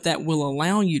 But what that will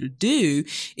allow you to do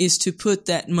is to put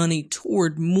that money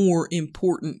toward more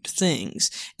important things.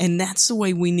 And that's the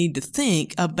way we need to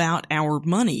think about our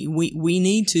money. We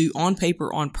need to, on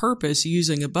paper, on purpose,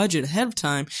 using a budget ahead of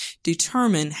time,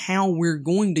 determine how we're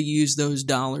going to use those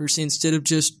dollars instead of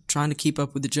just trying to keep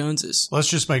up with the Joneses. Let's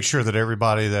just make sure that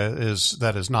everybody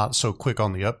that is not so quick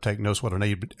on the uptake knows what an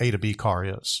A to B car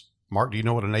is. Mark, do you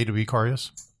know what an A to B car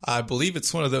is? I believe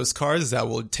it's one of those cars that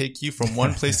will take you from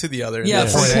one place to the other. Yeah,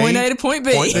 from point A to point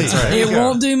B. That's right. It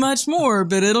won't do much more,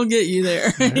 but it'll get you there.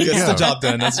 It gets the job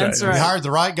done. That's right. That's right. We hired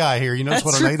the right guy here. He knows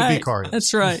what an A to B car is.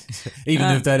 That's right.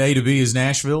 Even if that A to B is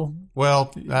Nashville?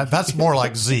 Well, that's more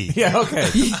like Z. Yeah, okay.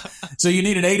 So you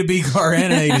need an A to B car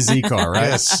and an A to Z car,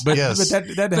 right? Yes, But yes. that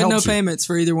But helps no you. payments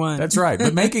for either one. That's right.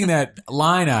 But making that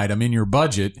line item in your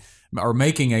budget or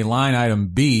making a line item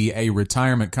be a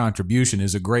retirement contribution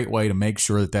is a great way to make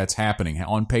sure that that's happening.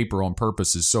 On paper, on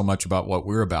purpose is so much about what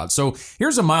we're about. So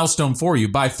here's a milestone for you.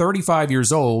 By 35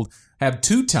 years old, have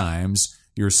 2 times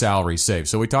your salary saved.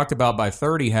 So we talked about by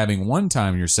 30 having 1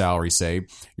 time your salary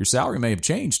saved. Your salary may have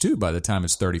changed too by the time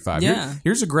it's 35. Yeah.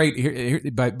 Here's a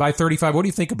great, by 35, what do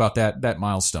you think about that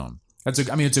milestone? It's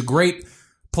a great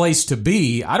place to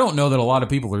be. I don't know that a lot of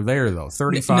people are there though.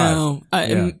 35. No,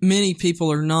 many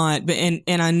people are not. But and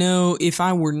I know if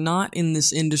I were not in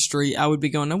this industry, I would be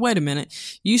going, no, wait a minute.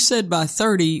 You said by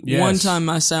 30, Yes. 1 time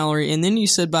my salary, and then you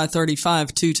said by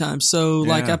 35, 2 times. So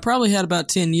like I probably had about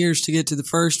 10 years to get to the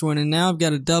first one, and now I've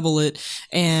got to double it,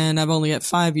 and I've only got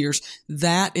 5 years.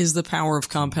 That is the power of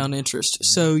compound interest.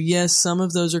 So yes, some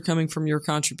of those are coming from your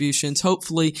contributions.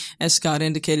 Hopefully, as Scott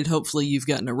indicated, hopefully you've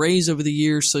gotten a raise over the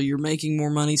years, so you're making more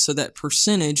money money. So that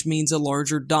percentage means a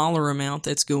larger dollar amount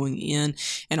that's going in.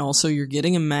 And also you're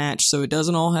getting a match. So it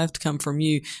doesn't all have to come from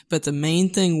you. But the main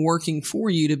thing working for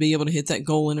you to be able to hit that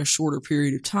goal in a shorter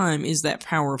period of time is that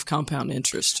power of compound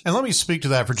interest. And let me speak to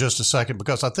that for just a second,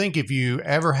 because I think if you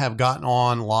ever have gotten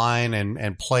online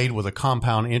and played with a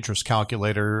compound interest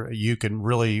calculator, you can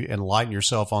really enlighten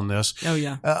yourself on this. Oh,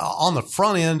 yeah. On the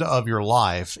front end of your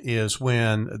life is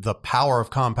when the power of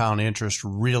compound interest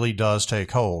really does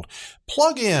take hold.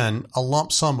 Plug in a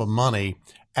lump sum of money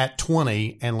at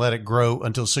 20 and let it grow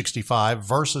until 65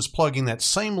 versus plugging that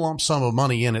same lump sum of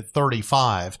money in at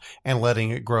 35 and letting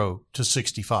it grow to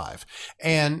 65.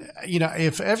 And,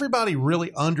 if everybody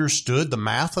really understood the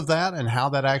math of that and how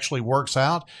that actually works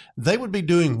out, they would be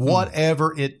doing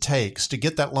whatever it takes to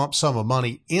get that lump sum of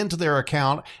money into their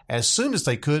account as soon as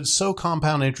they could, so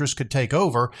compound interest could take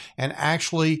over and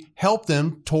actually help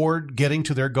them toward getting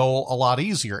to their goal a lot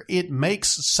easier. It makes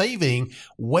saving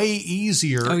way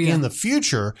easier in the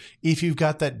future if you've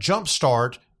got that jump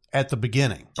start at the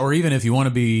beginning. Or even if you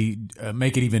want to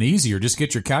make it even easier, just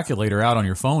get your calculator out on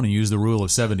your phone and use the rule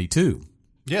of 72.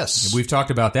 Yes. We've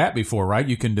talked about that before, right?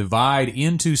 You can divide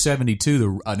into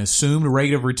 72 an assumed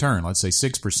rate of return, let's say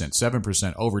 6%,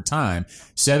 7% over time.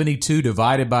 72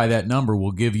 divided by that number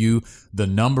will give you the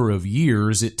number of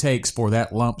years it takes for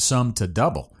that lump sum to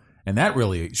double. And that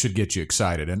really should get you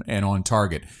excited and on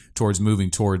target towards moving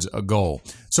towards a goal.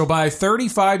 So by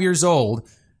 35 years old,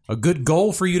 a good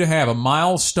goal for you to have, a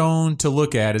milestone to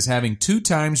look at, is having 2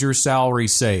 times your salary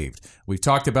saved. We've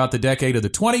talked about the decade of the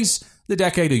 20s, the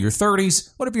decade of your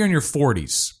 30s. What if you're in your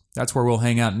 40s? That's where we'll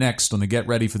hang out next on the Get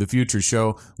Ready for the Future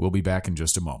show. We'll be back in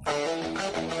just a moment.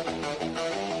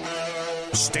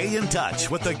 Stay in touch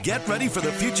with the Get Ready for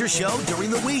the Future show during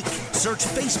the week. Search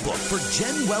Facebook for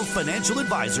GenWealth Financial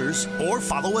Advisors or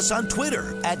follow us on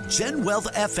Twitter at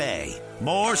GenWealthFA.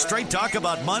 More straight talk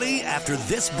about money after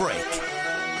this break.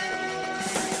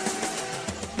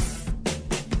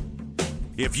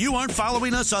 If you aren't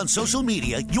following us on social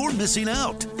media, you're missing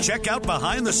out. Check out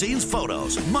behind-the-scenes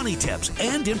photos, money tips,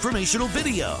 and informational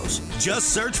videos. Just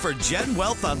search for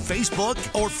GenWealth on Facebook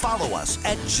or follow us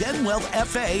at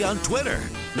GenWealthFA on Twitter.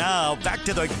 Now, back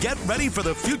to the Get Ready for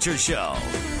the Future show.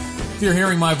 If you're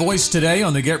hearing my voice today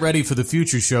on the Get Ready for the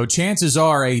Future show, chances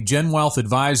are a GenWealth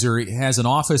advisor has an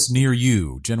office near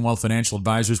you. GenWealth Financial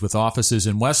Advisors with offices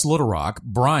in West Little Rock,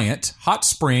 Bryant, Hot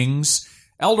Springs,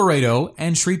 El Dorado,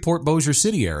 and Shreveport-Bossier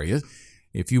City area.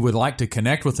 If you would like to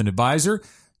connect with an advisor,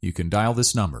 you can dial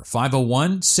this number,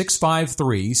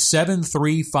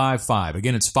 501-653-7355.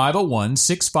 Again, it's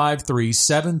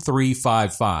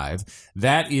 501-653-7355.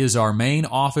 That is our main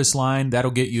office line.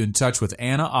 That'll get you in touch with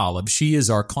Anna Olive. She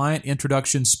is our client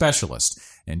introduction specialist,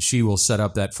 and she will set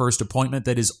up that first appointment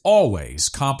that is always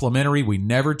complimentary. We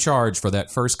never charge for that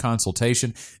first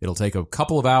consultation. It'll take a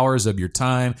couple of hours of your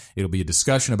time. It'll be a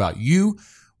discussion about you,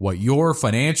 what your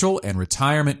financial and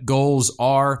retirement goals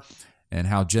are, and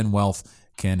how GenWealth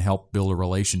can help build a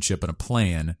relationship and a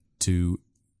plan to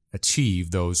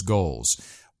achieve those goals.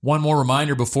 One more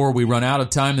reminder before we run out of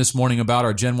time this morning about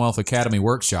our GenWealth Academy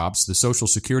workshops. The Social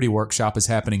Security workshop is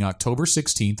happening October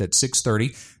 16th at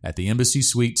 6:30 at the Embassy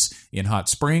Suites in Hot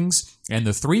Springs. And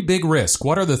the 3 big risks.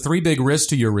 What are the 3 big risks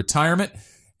to your retirement?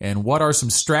 And what are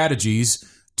some strategies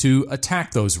to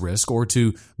attack those risks or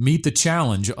to meet the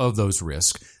challenge of those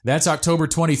risks? That's October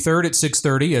 23rd at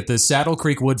 6:30 at the Saddle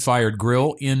Creek Wood-Fired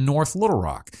Grill in North Little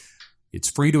Rock. It's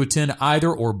free to attend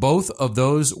either or both of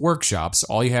those workshops.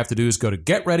 All you have to do is go to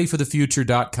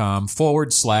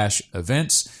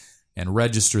getreadyforthefuture.com/events and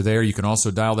register there. You can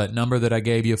also dial that number that I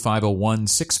gave you,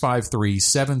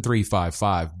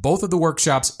 501-653-7355. Both of the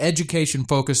workshops,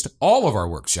 education-focused. All of our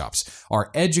workshops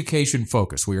are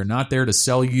education-focused. We are not there to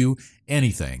sell you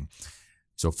anything.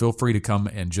 So feel free to come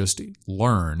and just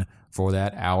learn for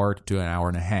that hour to an hour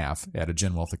and a half at a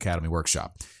GenWealth Academy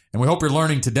workshop. And we hope you're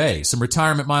learning today some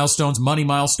retirement milestones, money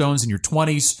milestones in your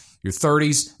 20s, your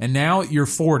 30s, and now your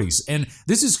 40s. And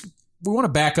we want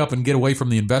to back up and get away from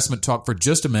the investment talk for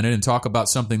just a minute and talk about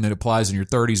something that applies in your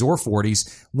 30s or 40s.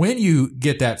 When you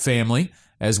get that family,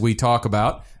 as we talk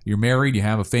about, you're married, you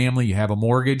have a family, you have a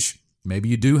mortgage, maybe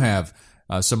you do have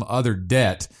some other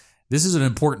debt. This is an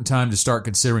important time to start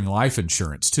considering life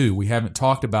insurance too. We haven't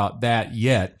talked about that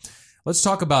yet. Let's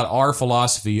talk about our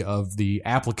philosophy of the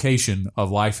application of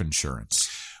life insurance.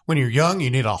 When you're young, you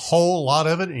need a whole lot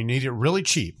of it, and you need it really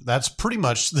cheap. That's pretty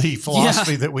much the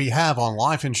philosophy that we have on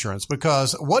life insurance,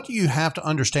 because what you have to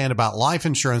understand about life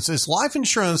insurance is life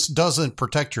insurance doesn't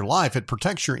protect your life. It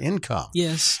protects your income.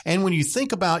 Yes. And when you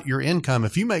think about your income,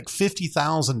 if you make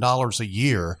 $50,000 a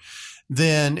year,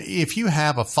 then if you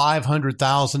have a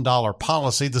 $500,000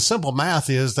 policy, the simple math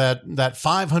is that that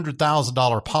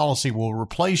 $500,000 policy will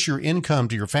replace your income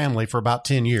to your family for about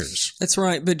 10 years. That's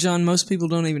right. But John, most people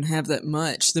don't even have that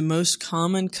much. The most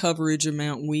common coverage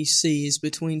amount we see is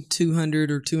between $200,000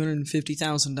 or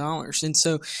 $250,000. And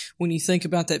so when you think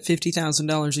about that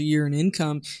 $50,000 a year in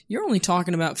income, you're only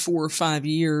talking about 4 or 5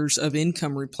 years of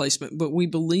income replacement. But we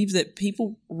believe that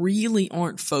people really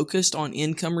aren't focused on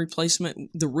income replacement.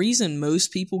 The reason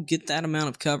most people get that amount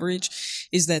of coverage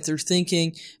is that they're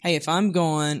thinking, hey, if I'm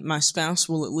gone, my spouse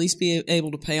will at least be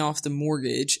able to pay off the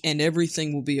mortgage and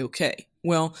everything will be okay.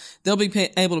 Well, they'll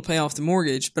be able to pay off the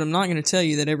mortgage, but I'm not going to tell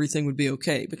you that everything would be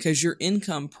okay because your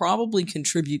income probably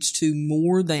contributes to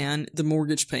more than the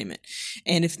mortgage payment.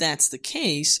 And if that's the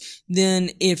case,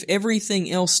 then if everything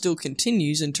else still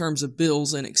continues in terms of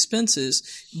bills and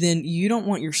expenses, then you don't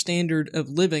want your standard of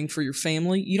living for your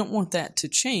family. You don't want that to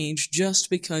change just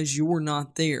because you're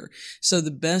not there. So the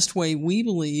best way we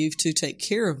believe to take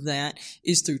care of that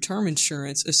is through term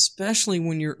insurance, especially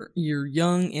when you're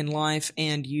young in life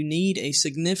and you need a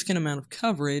significant amount of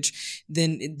coverage,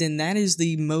 then that is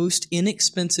the most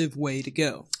inexpensive way to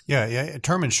go. Yeah.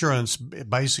 Term insurance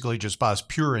basically just buys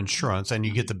pure insurance and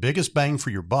you get the biggest bang for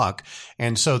your buck.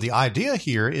 And so the idea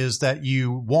here is that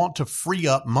you want to free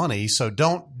up money. So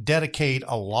don't dedicate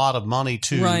a lot of money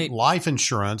to life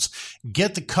insurance.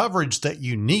 Get the coverage that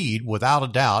you need without a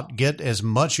doubt. Get as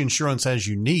much insurance as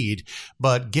you need,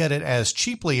 but get it as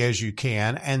cheaply as you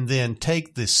can. And then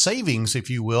take the savings, if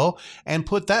you will, and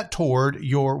put that toward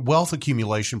your wealth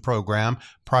accumulation program,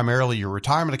 primarily your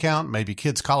retirement account, maybe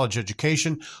kids' college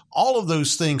education. All of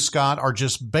those things, Scott, are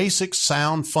just basic,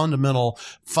 sound, fundamental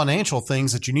financial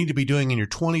things that you need to be doing in your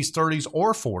 20s, 30s,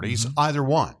 or 40s, either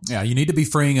one. Yeah, you need to be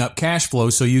freeing up cash flow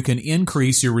so you can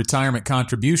increase your retirement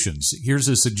contributions. Here's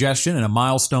a suggestion and a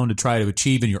milestone to try to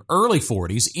achieve in your early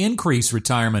 40s. Increase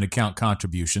retirement account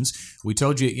contributions. We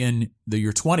told you in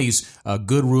your 20s, a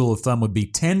good rule of thumb would be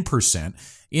 10%.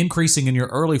 Increasing in your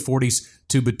early 40s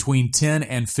to between 10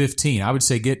 and 15. I would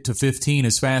say get to 15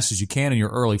 as fast as you can in your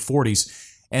early 40s.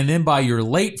 And then by your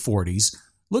late 40s,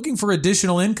 looking for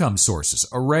additional income sources,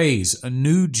 a raise, a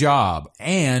new job,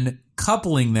 and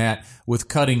coupling that with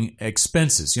cutting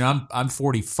expenses. You know, I'm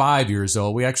 45 years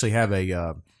old. We actually have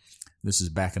this is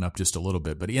backing up just a little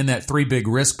bit, but in that 3 big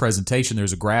risk presentation,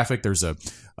 there's a graphic, there's a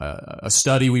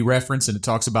study we reference, and it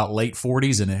talks about late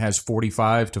 40s, and it has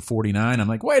 45 to 49. I'm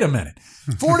like, wait a minute,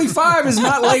 45 is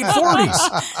not late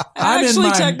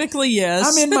 40s. Technically, yes.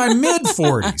 I'm in my mid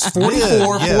 40s,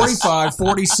 44, 45,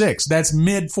 46. That's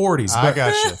mid 40s. I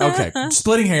got you. Okay,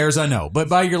 splitting hairs, I know, but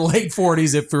by your late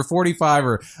 40s, if you're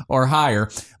 45 or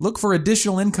higher, look for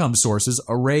additional income sources,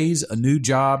 a raise, a new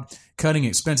job, cutting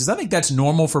expenses. I think that's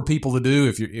normal for people to do.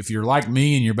 If you're like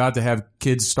me and you're about to have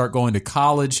kids start going to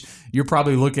college, you're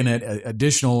probably looking at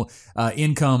additional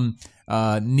income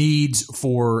needs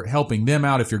for helping them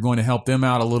out if you're going to help them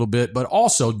out a little bit. But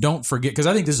also don't forget, because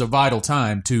I think this is a vital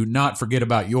time to not forget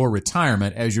about your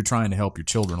retirement as you're trying to help your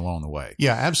children along the way.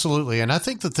 Yeah, absolutely. And I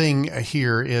think the thing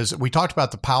here is we talked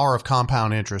about the power of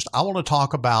compound interest. I want to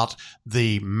talk about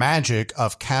the magic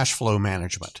of cash flow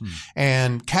management.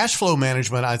 And cash flow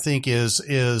management, I think,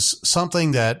 is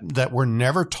something that we're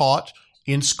never taught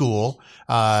in school.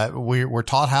 We're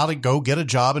taught how to go get a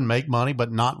job and make money,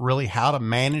 but not really how to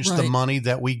manage the money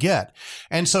that we get.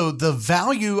 And so the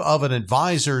value of an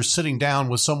advisor sitting down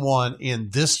with someone in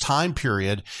this time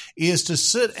period is to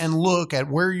sit and look at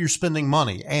where you're spending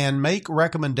money and make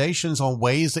recommendations on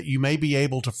ways that you may be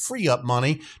able to free up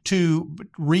money to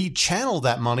rechannel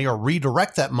that money or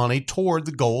redirect that money toward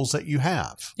the goals that you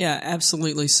have. Yeah,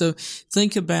 absolutely. So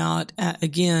think about,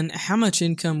 again, how much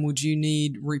income would you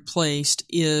need replaced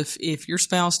if your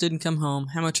spouse didn't come home?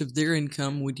 How much of their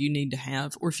income would you need to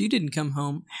have? Or if you didn't come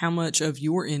home, how much of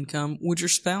your income would your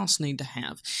spouse need to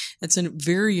have? That's a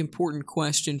very important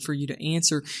question for you to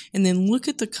answer. And then look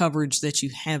at the coverage that you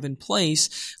have in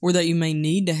place or that you may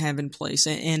need to have in place.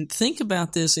 And think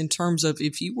about this in terms of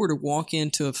if you were to walk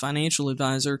into a financial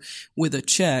advisor with a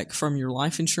check from your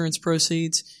life insurance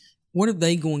proceeds, what are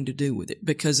they going to do with it?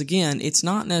 Because again, it's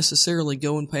not necessarily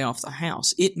go and pay off the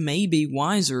house. It may be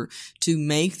wiser to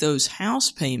make those house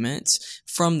payments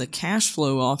from the cash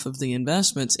flow off of the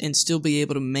investments and still be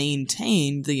able to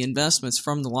maintain the investments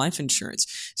from the life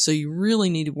insurance. So you really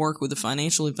need to work with a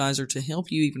financial advisor to help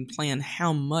you even plan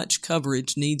how much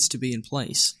coverage needs to be in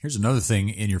place. Here's another thing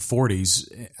in your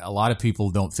 40s, a lot of people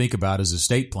don't think about is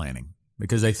estate planning.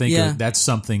 Because they think that's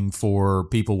something for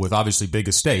people with obviously big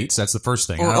estates. That's the first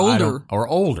thing. Or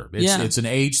older. It's an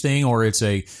age thing or it's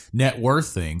a net worth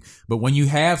thing. But when you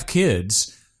have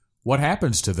kids, what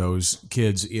happens to those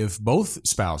kids if both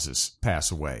spouses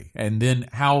pass away? And then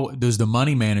how does the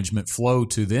money management flow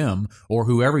to them or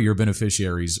whoever your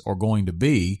beneficiaries are going to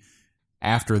be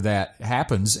after that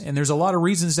happens? And there's a lot of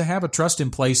reasons to have a trust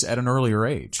in place at an earlier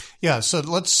age. Yeah. So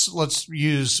let's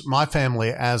use my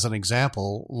family as an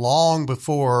example. Long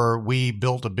before we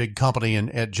built a big company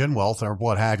at GenWealth or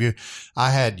what have you,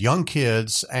 I had young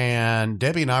kids, and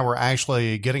Debbie and I were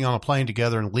actually getting on a plane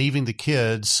together and leaving the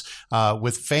kids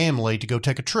with family to go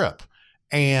take a trip.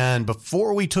 And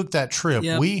before we took that trip,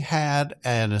 we had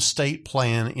an estate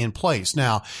plan in place.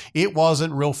 Now, it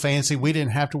wasn't real fancy. We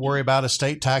didn't have to worry about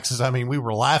estate taxes. I mean, we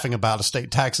were laughing about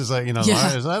estate taxes,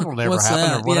 that'll never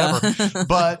happen or whatever.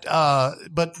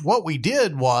 But what we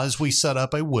did was we set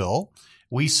up a will.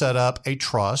 We set up a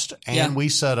trust, and we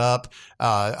set up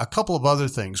a couple of other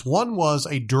things. One was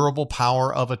a durable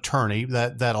power of attorney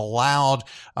that allowed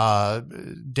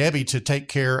Debbie to take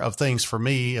care of things for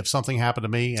me if something happened to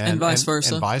me, and vice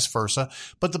versa.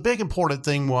 But the big important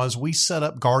thing was we set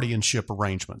up guardianship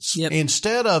arrangements.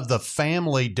 Instead of the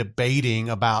family debating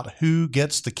about who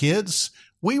gets the kids,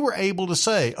 we were able to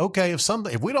say, okay,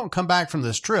 if we don't come back from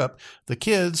this trip, the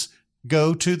kids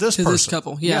go to this person. This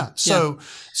couple.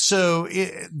 So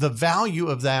the value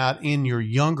of that in your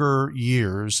younger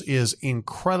years is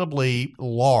incredibly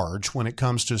large when it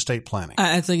comes to estate planning.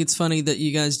 I think it's funny that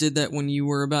you guys did that when you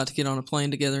were about to get on a plane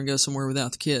together and go somewhere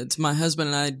without the kids. My husband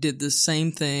and I did the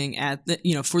same thing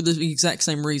for the exact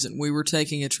same reason. We were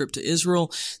taking a trip to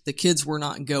Israel. The kids were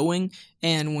not going.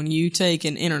 And when you take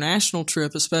an international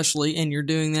trip, especially, and you're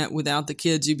doing that without the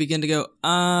kids, you begin to go,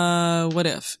 what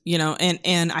if,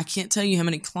 and I can't tell you how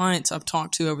many clients I've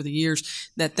talked to over the years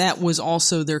that was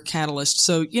also their catalyst.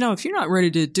 So, if you're not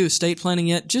ready to do estate planning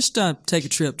yet, just take a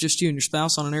trip, just you and your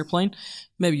spouse on an airplane.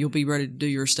 Maybe you'll be ready to do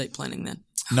your estate planning then.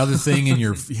 Another thing in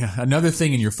your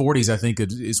 40s, I think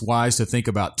is wise to think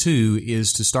about too,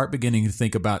 is to start beginning to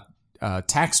think about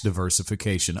tax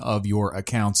diversification of your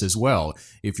accounts as well.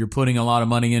 If you're putting a lot of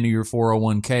money into your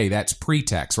 401k, that's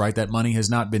pre-tax, right? That money has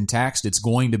not been taxed. It's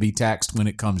going to be taxed when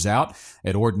it comes out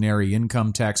at ordinary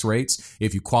income tax rates.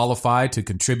 If you qualify to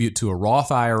contribute to a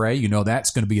Roth IRA, that's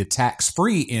going to be a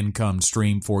tax-free income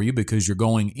stream for you because you're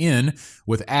going in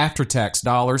with after-tax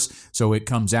dollars, so it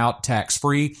comes out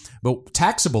tax-free. But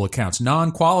taxable accounts,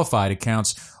 non-qualified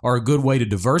accounts, are a good way to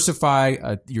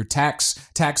diversify your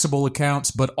taxable accounts,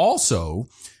 but also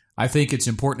I think it's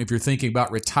important if you're thinking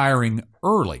about retiring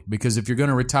early, because if you're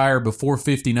going to retire before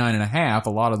 59 and a half,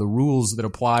 a lot of the rules that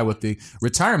apply with the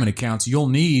retirement accounts, you'll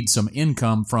need some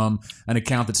income from an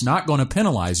account that's not going to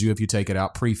penalize you if you take it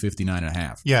out pre-59 and a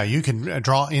half. Yeah, you can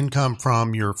draw income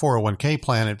from your 401k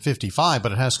plan at 55,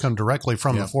 but it has to come directly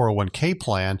from the 401k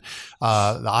plan.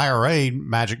 The IRA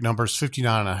magic number is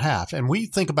 59 and a half. And we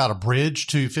think about a bridge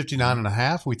to 59 and a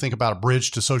half. We think about a bridge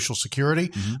to Social Security.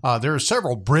 Mm-hmm. There are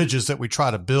several bridges that we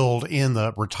try to build in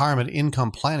the retirement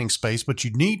income planning space, but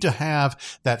you need to have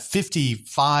that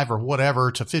 55 or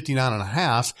whatever to 59 and a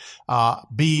half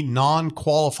be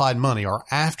non-qualified money or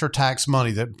after-tax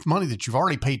money, that money that you've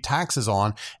already paid taxes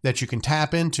on that you can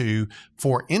tap into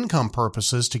for income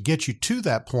purposes to get you to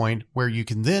that point where you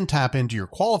can then tap into your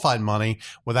qualified money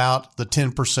without the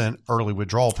 10% early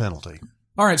withdrawal penalty.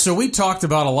 All right, so we talked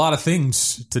about a lot of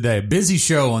things today. Busy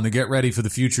show on the Get Ready for the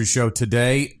Future show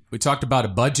today. We talked about a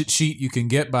budget sheet you can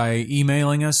get by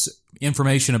emailing us,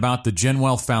 information about the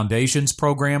GenWealth Foundations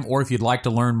program, or if you'd like to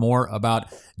learn more about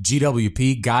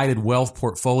GWP, Guided Wealth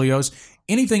Portfolios,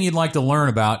 anything you'd like to learn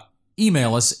about,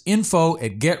 email us,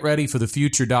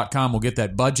 info@getreadyforthefuture.com. We'll get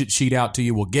that budget sheet out to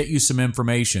you. We'll get you some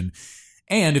information.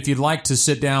 And if you'd like to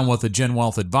sit down with a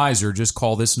GenWealth advisor, just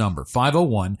call this number,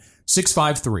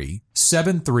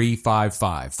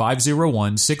 501-653-7355,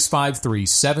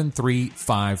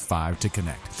 501-653-7355 to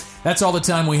connect. That's all the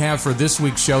time we have for this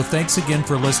week's show. Thanks again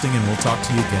for listening, and we'll talk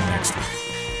to you again next week.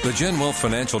 The GenWealth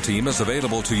Financial Team is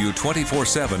available to you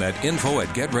 24/7 at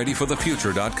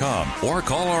info@getreadyforthefuture.com or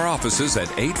call our offices at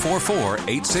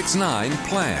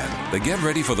 844-869-PLAN. The Get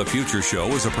Ready for the Future show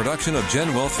is a production of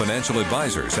GenWealth Financial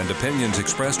Advisors, and opinions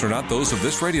expressed are not those of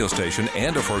this radio station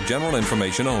and are for general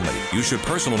information only. You should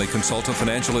personally consult a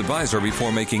financial advisor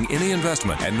before making any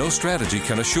investment, and no strategy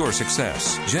can assure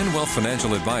success. GenWealth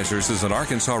Financial Advisors is an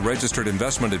Arkansas registered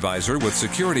investment advisor with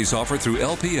securities offered through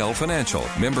LPL Financial,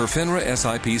 member FINRA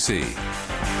SIPC.